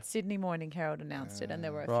 the world. Sydney Morning Herald announced it, and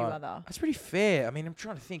there were a few Right. other. That's pretty fair. I mean, I'm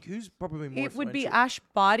trying to think who's probably more It would be influential. Ash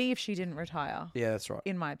Barty if she didn't retire, Yeah, that's right.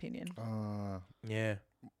 in my opinion. Yeah.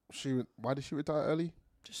 Why did she retire early?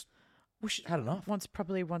 Just Well, she had enough.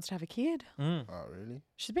 probably wants to have a kid. Oh, really?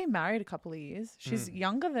 She's been married a couple of years. She's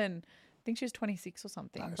younger than, I think she was 26 or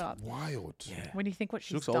something. That's But wild. Yeah. when you think what She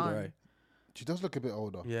she's looks done, older, eh? She does look a bit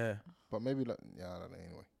older. Yeah. But maybe like, I don't know.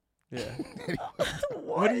 Anyway. Yeah.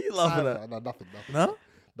 What are you laughing at? No, nothing. No?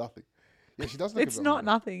 Nothing. Yeah, she does look it's a bit not older.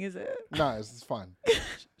 nothing, is it? No, it's fine. Do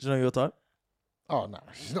you know your type? Oh, no.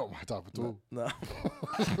 She's not my type at all. No.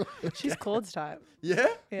 She's Claude's type. Yeah?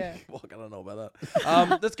 Yeah. Well, I don't know about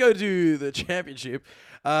that. Let's go to the championship.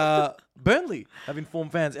 Burnley have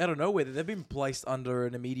informed fans out of nowhere that they've been placed under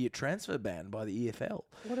an immediate transfer ban by the EFL.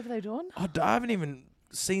 What have they done? I haven't even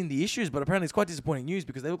seen the issues, but apparently it's quite disappointing news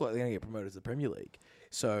because they look like they're going to get promoted to the Premier League.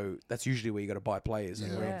 So that's usually where you got to buy players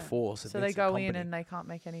and reinforce. So they go in and they can't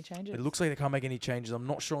make any changes. It looks like they can't make any changes. I'm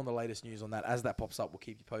not sure on the latest news on that. As that pops up, we'll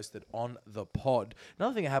keep you posted on the pod.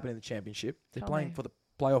 Another thing that happened in the championship, they're Tell playing me. for the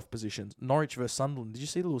playoff positions. Norwich versus Sunderland. Did you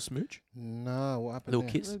see the little smooch? No, what happened Little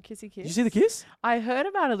there? kiss? Little kissy kiss. Did you see the kiss? I heard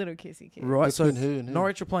about a little kissy kiss. Right, so Between who and who?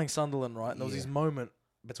 Norwich were playing Sunderland, right? And there was this moment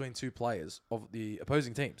between two players of the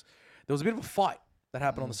opposing teams. There was a bit of a fight that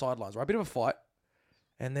happened on the sidelines, right? A bit of a fight.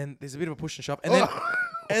 And then there's a bit of a push and shove. And then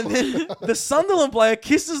and then the Sunderland player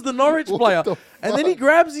kisses the Norwich player. the And then he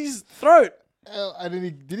grabs his throat. And then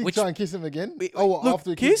did he Which- try and kiss him again? Look,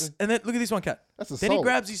 After he kiss, kissed him? and then look at this one, Cat. That's Then he assault.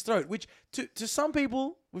 grabs his throat, which to some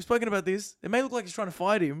people, we've spoken about this, it may look like he's trying to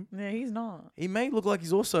fight him. Yeah, he's not. He may look like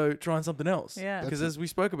he's also trying something else. Yeah. Because as we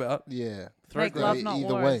spoke about, Yeah. throat Make grab love, not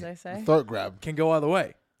Either war, way. as they say. Throat grab. can go either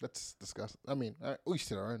way. That's disgusting. I mean, each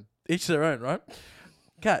to their own. Each their own, right?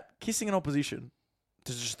 Cat, kissing an opposition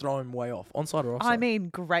to just throw him way off. Onside or offside? I mean,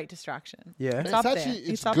 great distraction. yeah. It's up there. actually,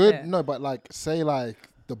 It's up good. there. No, but like, say like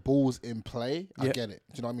the ball's in play, I Yeah. get it.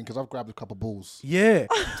 Do you know what I mean? Because I've grabbed a couple balls Yeah.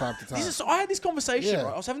 from time to time. I had this conversation, Yeah.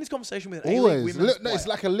 right? I was having this conversation with an A-League Always. women's No, it's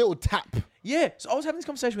player. like a little tap. Yeah, so I was having this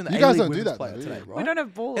conversation with an You guys A-League don't do women's that player though, do today, you? right? We don't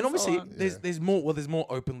have balls. And obviously, on. there's more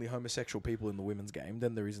openly homosexual people in the women's game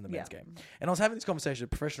than there is in the men's Yeah. game. And I was having this conversation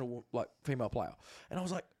with a professional like female player, and I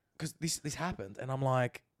was like, because this happened, and I'm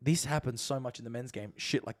like, this happens so much in the men's game,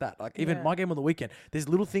 shit like that. Like even my game on the weekend, there's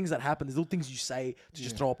little things that happen. There's little things you say to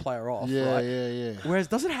just throw a player off. Yeah. Whereas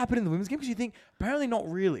does it happen in the women's game? Because you think apparently not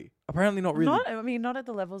really. Not at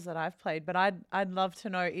the levels that I've played, but I'd love to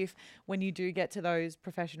know if when you do get to those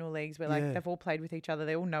professional leagues where like they've all played with each other,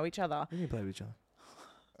 they all know each other. When you play with each other,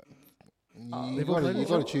 You got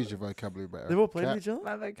to choose your vocabulary better. they've all played with each other.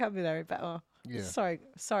 My vocabulary better. Yeah.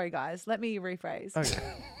 Sorry, guys. Let me rephrase.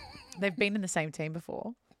 Okay. They've been in the same team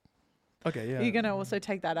before. Okay. Yeah. Are you going to also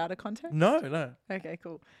take that out of context? No. Okay,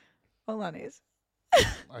 cool. All on is.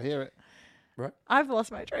 I hear it. Right. I've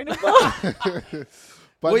lost my train of thought.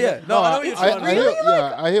 But Well, yeah. No, I know what you're trying to do.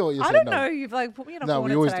 I hear what you're I saying. don't know. You've like put me in a No, corner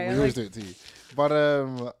we always today. do, we always do it to you. But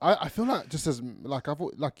I feel like just as like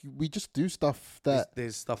we just do stuff that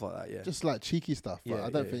There's stuff like that. Yeah. just like cheeky stuff. But Yeah, I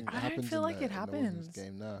don't yeah, think yeah. it I don't happens. feel in like the, it in the women's happens.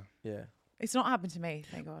 game now. Yeah. It's not happened to me,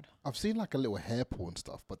 thank God. I've seen like a little hair pull and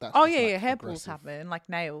stuff, but that's Oh just, yeah, like, yeah. Hair pulls aggressive. happen, like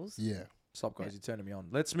nails. Yeah. Stop, guys. You're turning me on.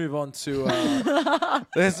 Let's move on to a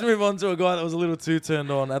guy that was a little too turned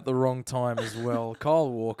on at the wrong time as well. Kyle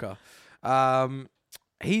Walker.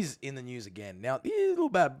 He's in the news again. Now, he's a little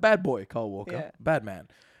bad boy, Kyle Walker. Yeah. Bad man.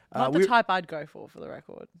 Not the type I'd go for the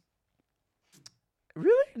record.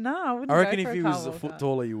 Really? No, I wouldn't. I reckon go if for he Kyle was a Walker. foot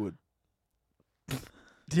taller, you would.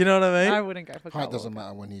 Do you know what I mean? I wouldn't go for Kyle Height doesn't Walker.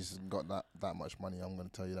 matter when he's got that much money. I'm going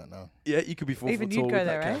to tell you that now. Yeah, you could be 4 Even foot you'd tall go with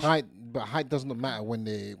there, that eh? cash. Height doesn't matter when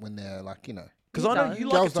they're like, you know. Because He I know does. you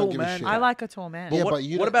like a Girls don't tall give a man. shit. I like a tall man. But Yeah, what, but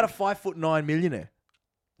you what don't- about a 5'9" millionaire?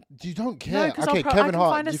 You don't care. 'cause I'll Okay, I Kevin can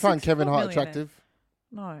Hart. find a Do you find 6 Kevin foot Hart millionaire. attractive?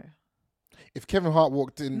 No. If Kevin Hart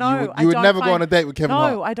walked in, No, you would never go find- on a date with Kevin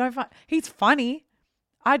Hart. No, I don't find he's funny.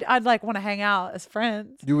 I'd like want to hang out as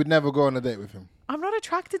friends. You would never go on a date with him. I'm not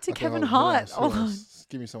attracted to Okay, Kevin who Hart. else? Who else?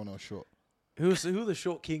 Give me someone else short. Who are the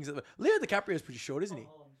short kings? Leo DiCaprio's pretty short, isn't he?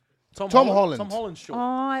 Tom Holland. Tom Holland's short. Oh,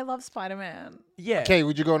 I love Spider-Man. Yeah. Okay,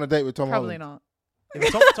 would you go on a date with Tom Probably Holland? not.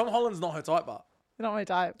 Yeah, Tom Holland's not her type, but Not my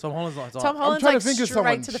type. Tom Holland's not her type. Tom Holland's trying to like think of straight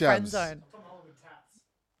someone, to the friend Shabs. zone.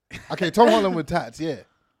 Okay, Tom Holland with tats, yeah.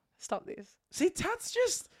 Stop this. See, tats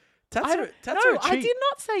I are don't- a no, I cheat. did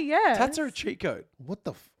not say yes. Tats are a cheat code. What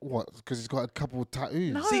the what? Because he's got a couple of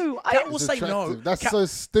tattoos. No. See, I- Kat will It's say no. attractive. That's Kat- so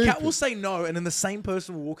stupid. Kat will say no, and then the same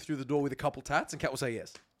person will walk through the door with a couple tats, and Kat will say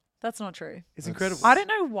yes. That's not true. It's incredible. I don't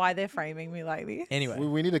know why they're framing me like this. Anyway,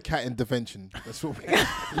 We need a cat intervention. That's what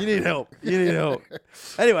we you need help. You need help.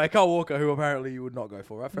 Anyway, Kyle Walker, who apparently you would not go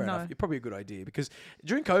for, right? Fair No. enough. You're probably a good idea because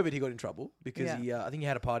during COVID he got in trouble because Yeah. he, I think he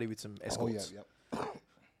had a party with some Oh, escorts. yeah.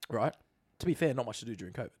 Right. To be fair, not much to do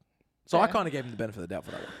during COVID, so I Fair. kind of gave him the benefit of the doubt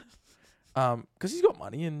for that one. Because he's got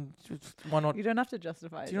money and why not? You don't have to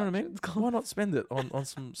justify it. Do you know what I mean? Why not spend it on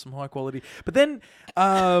some high quality? But then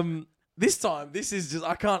this time, this is just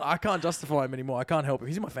I can't justify him anymore. I can't help him.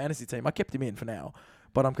 He's in my fantasy team. I kept him in for now,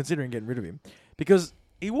 but I'm considering getting rid of him because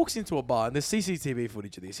he walks into a bar and there's CCTV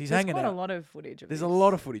footage of this. He's There's hanging quite out. a lot of footage of There's this. a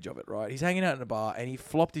lot of footage of it, right? He's hanging out in a bar and he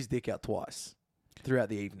flopped his dick out twice throughout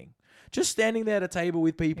the evening. Just standing there at a table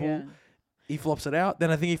with people. Yeah. He flops it out.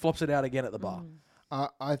 Then I think he flops it out again at the bar.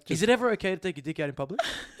 I just, Is it ever okay to take your dick out in public?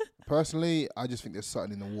 personally, I just think there's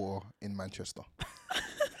something in the water in Manchester.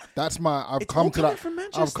 That's my. I've It's come all to coming that. from I've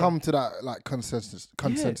Manchester. come to that like consensus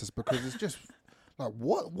because it's just like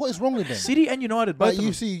what is wrong with them? City and United, both Like of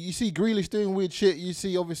you them. see Grealish doing weird shit. You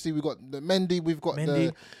see, obviously we've got the Mendy. We've got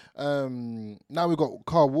Mendy. the now we've got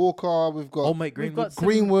Kyle Walker. We've got Old mate We've Greenwood. got some,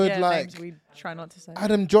 Greenwood, yeah, like- names we try not to say.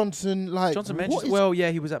 Adam Johnson. Like Johnson what Manchester. is- Well,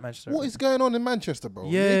 yeah, he was at Manchester. what is going on in Manchester, bro?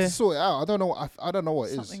 You need Yeah. to sort it out. I don't know. I don't know what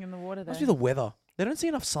it is. Something in the water there. Must be the weather. They don't see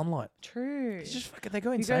enough sunlight. True. It's just fucking, they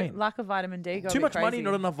go You insane. go lack of vitamin D. Go a Too bit much money, crazy.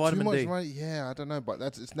 not enough Too vitamin much D. money. Yeah, I don't know, but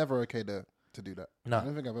it's never okay to do that. No. I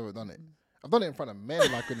don't think I've ever done it. I've done it in front of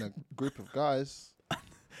men, like in a group of guys.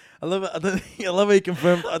 I love it. I love how you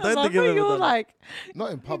confirmed. I don't love think I've how ever you're done like,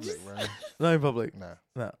 Not in public, bro. it. No, in public. Nah.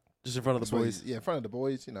 No, just in front of the boys. Yeah, in front of the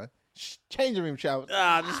boys, you know. Changing room shower.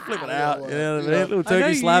 Just flip it Yeah, out. well, You know what I you mean? know. Little I know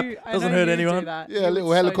turkey slap. I Doesn't know hurt you anyone. Do that. Yeah, You a little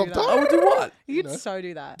would so do helicopter. that. I would do what? You'd know. so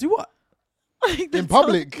do that. Do what? Like, In that's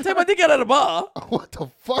public. Take my dick out at a bar? What the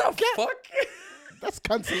fuck? The fuck? That's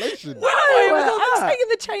cancellation. Why all- have I I'm done that? saying in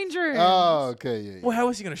the change room. Oh, okay, yeah. Well, how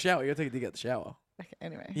else are you going to shower? You got to take a dick out the shower. Okay,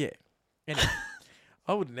 anyway. Yeah. Anyway,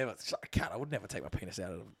 I would never take my penis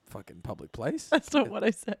out of a fucking public place. That's not what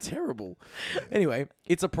I said. Terrible. Anyway,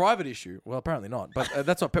 it's a private issue. Well, apparently not. But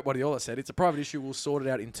that's what Pep Guardiola said. It's a private issue. We'll sort it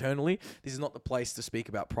out internally. This is not the place to speak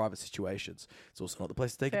about private situations. It's also not the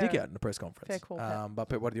place to take a Fair. dick out in a press conference. Fair call, Pep. But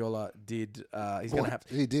Pep Guardiola did. He's going to have.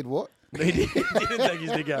 He did what? He didn't take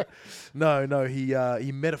his dick out. No.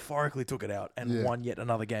 He metaphorically took it out and Yeah. won yet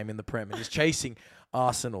another game in the Prem and is chasing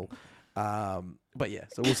Arsenal. But yeah,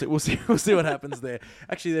 so we'll see what happens there.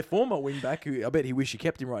 Actually, their former wingback, who I bet he wish he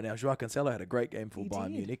kept him right now, Joao Cancelo, had a great game for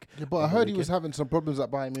Bayern Munich. Yeah, but I heard he was having some problems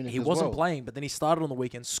at Bayern Munich. He wasn't playing, but then he started on the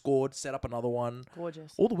weekend, scored, set up another one.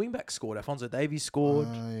 Gorgeous. All the wingbacks scored. Alphonso Davies scored.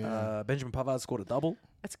 Benjamin Pavard scored a double.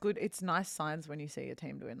 It's good. It's nice signs when you see a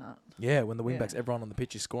team doing that. Yeah, when the wingbacks, everyone on the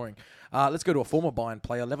pitch is scoring. Let's go to a former Bayern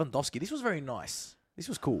player, Lewandowski. This was very nice. This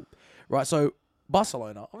was cool. Right, so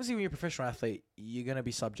Barcelona, obviously when you're a professional athlete, you're going to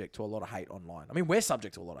be subject to a lot of hate online. I mean, we're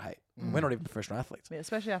subject to a lot of hate. We're not even professional athletes. Yeah,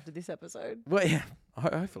 especially after this episode. Well, yeah,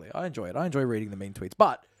 hopefully. I enjoy it. I enjoy reading the mean tweets.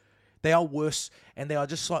 But they are worse and they are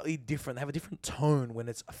just slightly different. They have a different tone when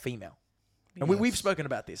it's a female. And we've spoken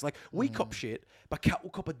about this. Like, we cop shit, but Kat will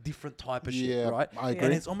cop a different type of shit, right? I agree.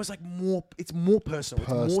 And it's almost like it's more personal.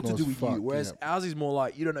 It's more to do with you. Whereas ours is more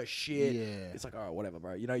like, you don't know shit. Yeah. It's like, all right, whatever,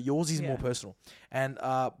 bro. You know, yours is more personal. And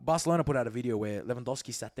Barcelona put out a video where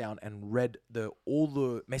Lewandowski sat down and read all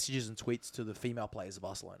the messages and tweets to the female players of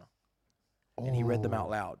Barcelona. And he read them out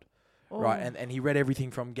loud. Right, and he read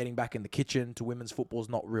everything from getting back in the kitchen to women's football's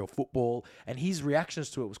not real football, and his reactions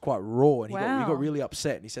to it was quite raw, and he got really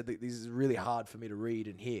upset, and he said that this is really hard for me to read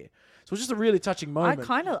and hear. So it was just a really touching moment.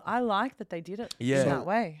 I like that they did it in that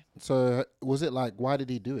way. So was it like, why did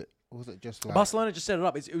he do it? Or was it just like Barcelona just set it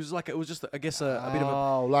up? It was just I guess a bit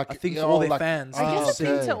of a thing for all their fans. I guess a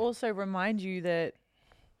thing to also remind you that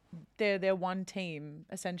they're one team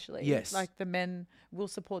essentially. Yes, like the men will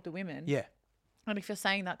support the women. Yeah. And if you're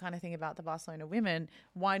saying that kind of thing about the Barcelona women,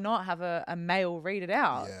 why not have a male read it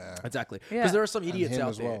out? Yeah, exactly. Because there are some idiots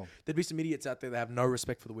out there. Well. There'd be some idiots out there that have no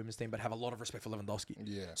respect for the women's team, but have a lot of respect for Lewandowski.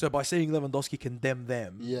 Yeah. So by seeing Lewandowski condemn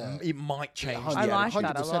them, it might change. I like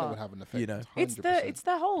that a 100% lot. It would have an effect. You know, 100%. It's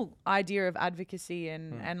the whole idea of advocacy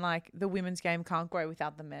and like the women's game can't grow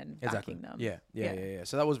without the men backing them. Yeah.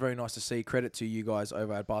 So that was very nice to see. Credit to you guys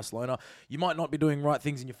over at Barcelona. You might not be doing right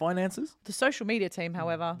things in your finances. The social media team,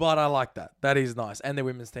 however, but I like that. That is nice, and their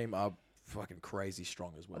women's team are fucking crazy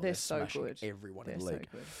strong as well. They're so smashing good. Everyone in the league.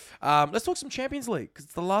 So let's talk some Champions League because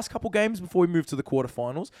it's the last couple games before we move to the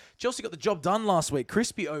quarterfinals. Chelsea got the job done last week.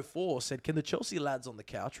 Crispy04 said, "Can the Chelsea lads on the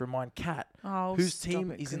couch remind Kat whose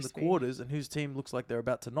team is in the quarters and whose team looks like they're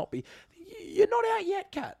about to not be? You're not out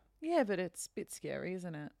yet, Kat. Yeah, but it's a bit scary,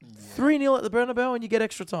 isn't it? 3-0 at the Bernabeu and you get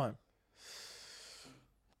extra time.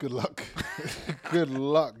 Good luck. Good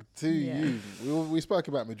luck to you. We spoke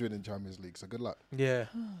about Madrid in Champions League, so good luck. Yeah.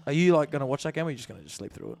 Are you like going to watch that game or are you just going to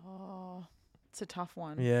sleep through it? Oh, it's a tough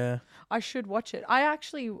one. Yeah. I should watch it. I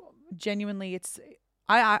actually genuinely,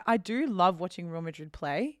 I do love watching Real Madrid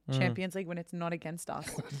play Champions League when it's not against us.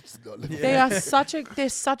 They're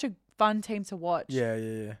such a fun team to watch.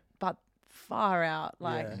 Yeah. But far out.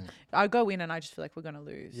 Like I go in and I just feel like we're going to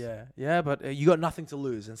lose. Yeah, but you got nothing to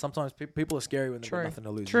lose. And sometimes people are scary when they've got nothing to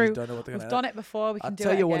lose. True. You just don't know what they're going to do. We've done it before. We can do it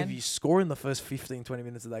I'll tell you again. what, if you score in the first 15, 20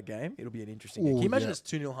 minutes of that game, it'll be an interesting game. Can you imagine it's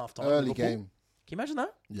 2-0 half-time? Early game. Can you imagine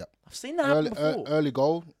that? Yep. I've seen that happen before. Early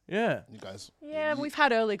goal. Yeah. You guys. Yeah, we've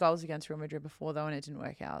had early goals against Real Madrid before, though, and it didn't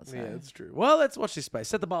work out. So. Yeah, that's true. Well, let's watch this space.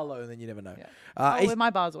 Set the bar low and then you never know. Yeah. My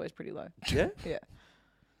bar's always pretty low. Yeah? Yeah.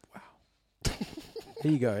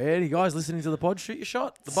 Here you go. Any guys listening to the pod, shoot your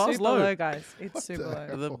shot. The bar's super low. Guys. It's super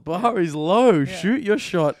low. The bar is low. Yeah. Shoot your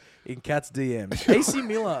shot in Kat's DMs. AC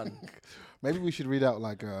Milan. Maybe we should read out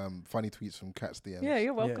like funny tweets from Kat's DMs. Yeah,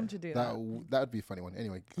 you're welcome to do that. That would be a funny one.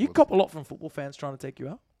 Anyway. You cop a lot from football fans trying to take you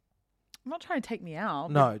out? I'm not trying to take me out.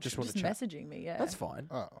 No, just want to chat. Messaging me, yeah. That's fine.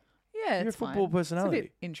 Oh. Yeah, you're a football personality. It's a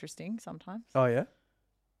bit interesting sometimes. Oh, yeah?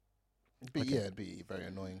 It'd be very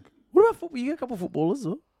annoying. What about football? You get a couple of footballers,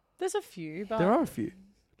 though. There's a few, but... There are a few.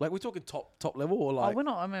 Like, we're talking top level or like... Oh,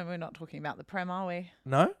 we're not talking about the Prem, are we?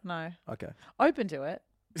 No? No. Okay. Open to it.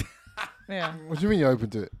 Yeah. What do you mean you're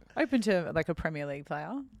open to it? Open to like a Premier League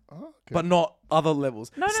player. Oh, okay. But not other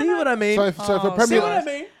levels. No. What I mean? So if a Premier See what I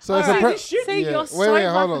mean? So if a Wait,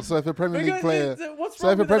 hold on. So if a Premier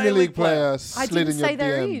League player, slid in your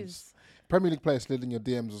DMs, Premier League player slid in your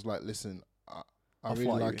DMs was like, listen, I really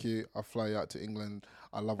like you. I'll fly you out to England.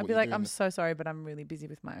 I love what you're doing. I'd be like, I'm so sorry, but I'm really busy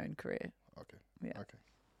with my own career. Okay. Yeah. Okay.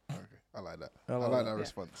 I like that. I like that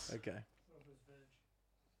response. Okay.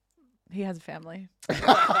 He has a family.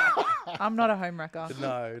 I'm not a homewrecker.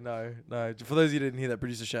 No. For those of you who didn't hear that,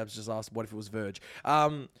 producer Shabs just asked, what if it was Verge?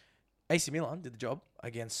 AC Milan did the job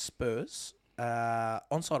against Spurs.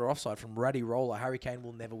 Onside or offside from Raddy Roller. Harry Kane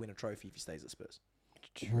will never win a trophy if he stays at Spurs.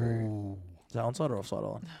 True. Is that onside or offside,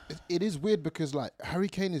 Alan? It is weird because like Harry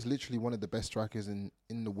Kane is literally one of the best strikers in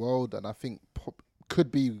the world, and I think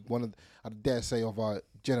could be one of, I dare say, of our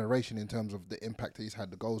generation in terms of the impact that he's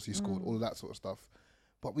had, the goals he scored, all of that sort of stuff.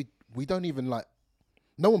 But we don't even like,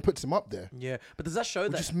 No one puts him up there. Yeah, but does that show We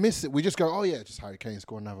that? just miss it. We just go, oh yeah, just Harry Kane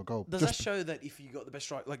score another goal. Does that show that if you got the best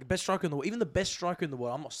striker, like the best striker in the world, even the best striker in the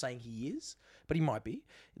world, I'm not saying he is, but he might be.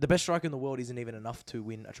 The best striker in the world isn't even enough to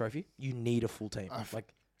win a trophy. You need a full team.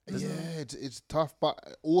 It's tough.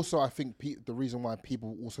 But also, I think the reason why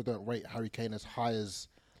people also don't rate Harry Kane as high as,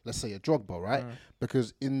 let's say, a Drogba, right?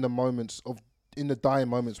 Because in the dying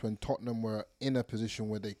moments when Tottenham were in a position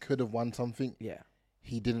where they could have won something,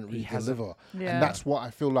 he didn't really deliver. Yeah. And that's what I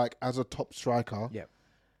feel like as a top striker. Yeah.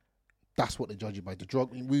 That's what they judge you by. The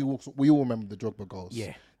Drogba. We all remember the Drogba goals.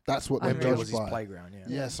 Yeah. That's what When they're it was judged his by. playground. Yeah.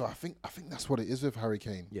 Yeah. So I think that's what it is with Harry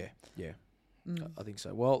Kane. Yeah. I think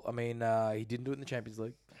so. Well, I mean, he didn't do it in the Champions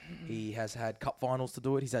League. He has had cup finals to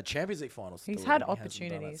do it. He's had Champions League finals to do it. He's had and he hasn't done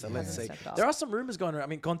it. opportunities. So He let's hasn't see. stepped up. There are some rumours going around. I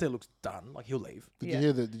mean, Conte looks done. Like, he'll leave. Did Yeah. you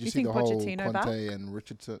hear Do you see think the whole Pochettino back? Conte and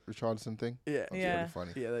Richardson thing? Yeah. That's Yeah. really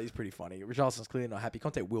funny. Yeah, that is pretty funny. Richarlison's clearly not happy.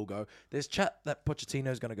 Conte will go. There's chat that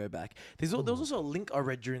Pochettino's going to go back. There was also a link I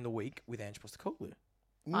read during the week with Ange Postecoglou.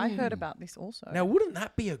 I heard about this also. Now, wouldn't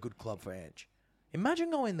that be a good club for Ange?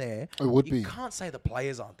 Imagine going there. It would you be. can't say the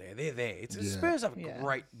players aren't there. They're there. Spurs have a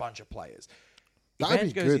great bunch of players. If That'd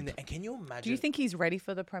Ange be goes good. in there, and can you imagine? Do you think he's ready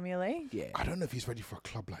for the Premier League? Yeah. I don't know if he's ready for a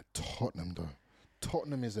club like Tottenham, though.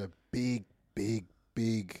 Tottenham is a big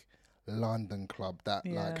London club that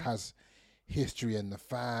has history and the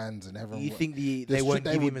fans and everyone. You think they won't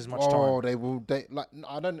give him as much time? Oh, they will.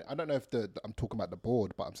 I don't know if I'm talking about the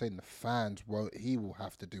board, but I'm saying the fans won't. He will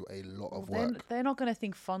have to do a lot of work. They're not going to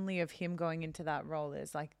think fondly of him going into that role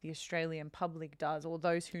as like the Australian public does, or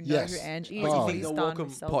those who know who Ange is. But you Oh, think He's they'll done welcome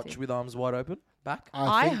with Celtic. Poch with arms wide open back?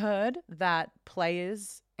 I think- heard that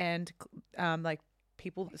players and like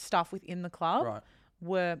staff within the club Right.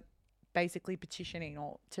 were basically petitioning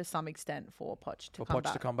or to some extent for Poch to For come Poch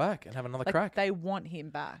back. to come back and have another Like, crack. they want him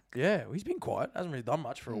back. Yeah, well, he's been quiet. Hasn't really done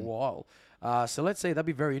much for a Hmm. while. So let's see. That'd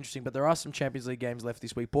be very interesting. But there are some Champions League games left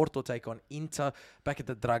this week. Porto take on Inter back at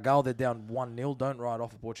the Dragão. They're down 1-0. Don't write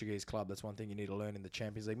off a Portuguese club. That's one thing you need to learn in the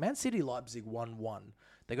Champions League. Man City, Leipzig 1-1.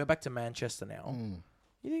 They go back to Manchester now.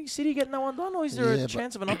 You think City get no one done, or is there Hmm. Yeah, a but-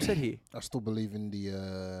 chance of an upset here? I still believe in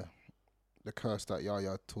the curse that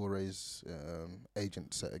Yaya Touré's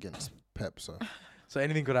agent set against Pep. So So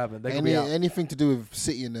anything could happen. They could be out. anything to do with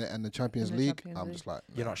City and the Champions In the League, Champions I'm League. just like,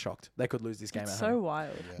 You're not shocked. They could lose this game It's at so home.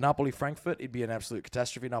 wild. Napoli, Frankfurt, it'd be an absolute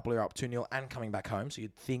catastrophe. Napoli are up 2-0 and coming back home, so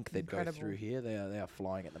you'd think they'd Incredible. go through here. They are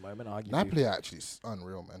flying at the moment. Argue Napoli are actually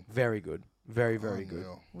unreal, man. very good. Very, very good.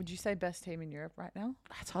 Unreal. Would you say best team in Europe right now?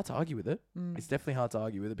 It's hard to argue with it. It's definitely hard to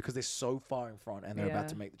argue with it because they're so far in front and they're about Yeah.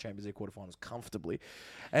 to make the Champions League quarterfinals comfortably.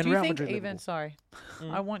 And Do you Real think Madrid, even, Liverpool. sorry,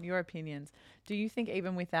 I want your opinions. Do you think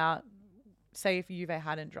even without, say if Juve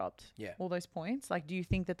hadn't dropped all those points, like do you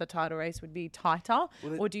think that the title race would be tighter?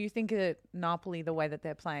 Or do you think that Napoli, the way that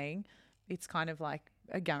they're playing, it's kind of like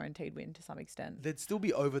a guaranteed win to some extent? They'd still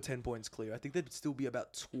be over 10 points clear. I think they'd still be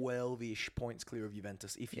about 12-ish points clear of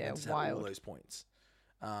Juventus if Juventus had all wild. those points.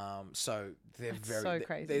 So they're That's very so they-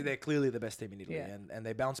 crazy. They're clearly the best team in Italy, Yeah. and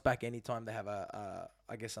they bounce back anytime they have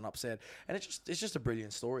I guess an upset. And it's just a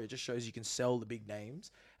brilliant story. It just shows you can sell the big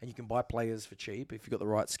names and you can buy players for cheap if you've got the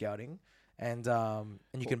right scouting, and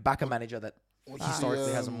you can back a manager that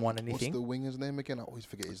historically hasn't won anything. What's the winger's name again? I always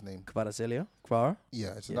forget his name. Kvaratskhelia? Kvara? Yeah,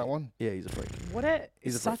 is it that one? Yeah, he's a freak.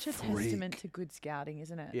 It's a such a freak. testament to good scouting,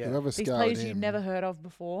 isn't it? Yeah. Whoever These scouted players him. you've never heard of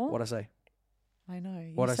before. What'd I say? I know.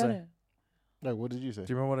 You What'd I said say? it. No, what did you say?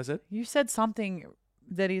 Do you remember what I said? You said something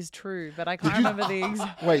that is true, but I can't remember the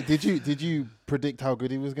exact. Wait, did you predict how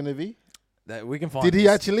good he was going to be? That we can find. Did he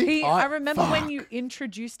this. actually? I remember when you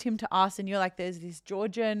introduced him to us, and you're like, "There's this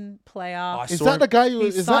Georgian player. Is saw that him- the guy?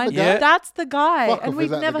 He's Is that the signed- guy? Yeah. That's the guy, Fuck and off, is we've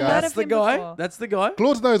that the never guy? heard That's of the him guy. before. That's the guy.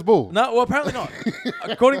 Claude's knows ball. No, well, apparently not.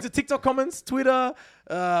 According to TikTok comments, Twitter,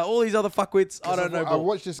 all these other fuckwits, I don't know.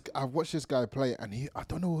 I watched this guy play, and I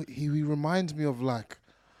don't know. He reminds me of like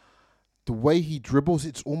the way he dribbles.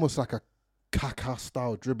 It's almost like a Kaká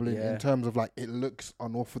style dribbling Yeah. in terms of like it looks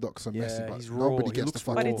unorthodox and messy, Yeah, but he's raw. nobody He gets the looks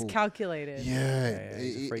fucking But raw. it's ball. calculated. Yeah,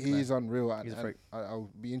 he's a freak, he's man. unreal. He's a and freak. I'll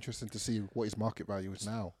be interested to see what his market value is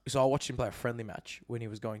now. So I watched him play a friendly match when he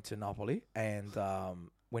was going to Napoli, and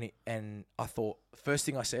I thought first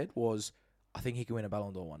thing I said was, I think he can win a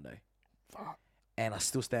Ballon d'Or one day, and I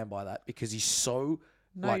still stand by that because he's so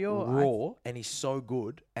raw and he's so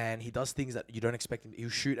good, and he does things that you don't expect him. He'll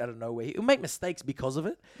shoot out of nowhere. He'll make mistakes because of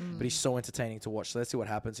it, but he's so entertaining to watch. So let's see what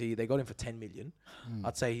happens. They got him for 10 million.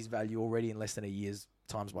 I'd say his value already in less than a year's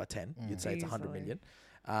times by 10. You'd say it's 100 Easily. million.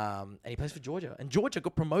 And he plays for Georgia, and Georgia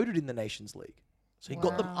got promoted in the Nations League. So he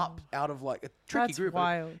got them Wow. up out of like a tricky That's group.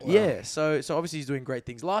 wild. Yeah, so obviously he's doing great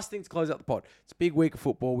things. Last thing to close out the pod. It's a big week of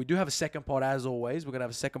football. We do have a second pod as always. We're going to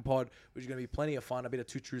have a second pod, which is going to be plenty of fun, a bit of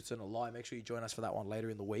two truths and a lie. Make sure you join us for that one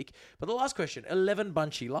later in the week. But the last question, 11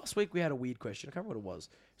 Bunchy. Last week we had a weird question. I can't remember what it was.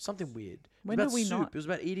 Something weird. When it did was about we soup. not? It was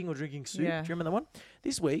about eating or drinking soup. Yeah. Do you remember that one?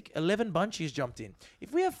 This week, 11 Bunchies jumped in.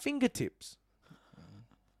 If we have fingertips,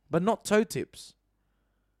 but not toe tips,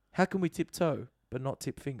 how can we tip toe but not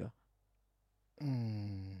tip finger?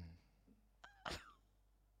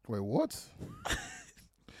 Wait, what?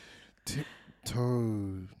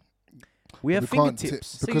 Tiptoe. We have can't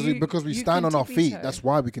fingertips. tip So because we you stand can on our tippy feet. toe. That's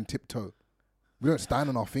why we can tiptoe. We don't stand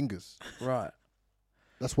on our fingers. Right.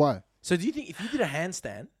 That's why. So do you think if you did a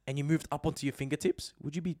handstand and you moved up onto your fingertips,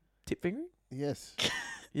 would you be tip fingering? Yes,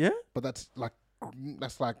 Yeah? but that's like It's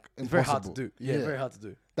impossible. very hard to do. Yeah, very hard to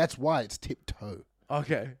do. That's why it's tiptoe.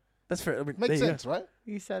 Okay. That's fair. I mean, Makes there you sense, right?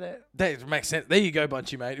 You said it. That makes sense. There you go,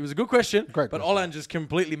 Bunchy, mate. It was a good question. Great but question. Olan just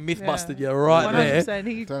completely myth-busted Yeah. you right there. 100%.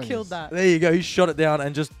 He Don't killed use- that. There you go. He shot it down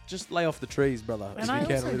and just lay off the trees, brother. if And you I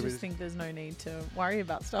can, a also little just bit. think there's no need to worry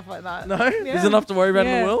about stuff like that. No? Yeah. There's enough to worry about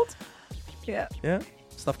in the Yeah. world? Yeah. Yeah?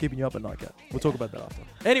 Stuff keeping you up at night, Kat. We'll talk about that after.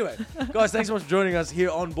 Anyway, guys, thanks so much for joining us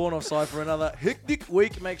here on Born Offside for another hectic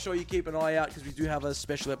week. Make sure you keep an eye out because we do have a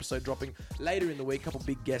special episode dropping later in the week. A couple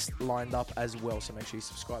big guests lined up as well. So make sure you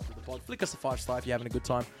subscribe to the pod. Flick us a 5-star if you're having a good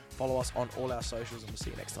time. Follow us on all our socials and we'll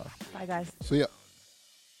see you next time. Bye, guys. So yeah.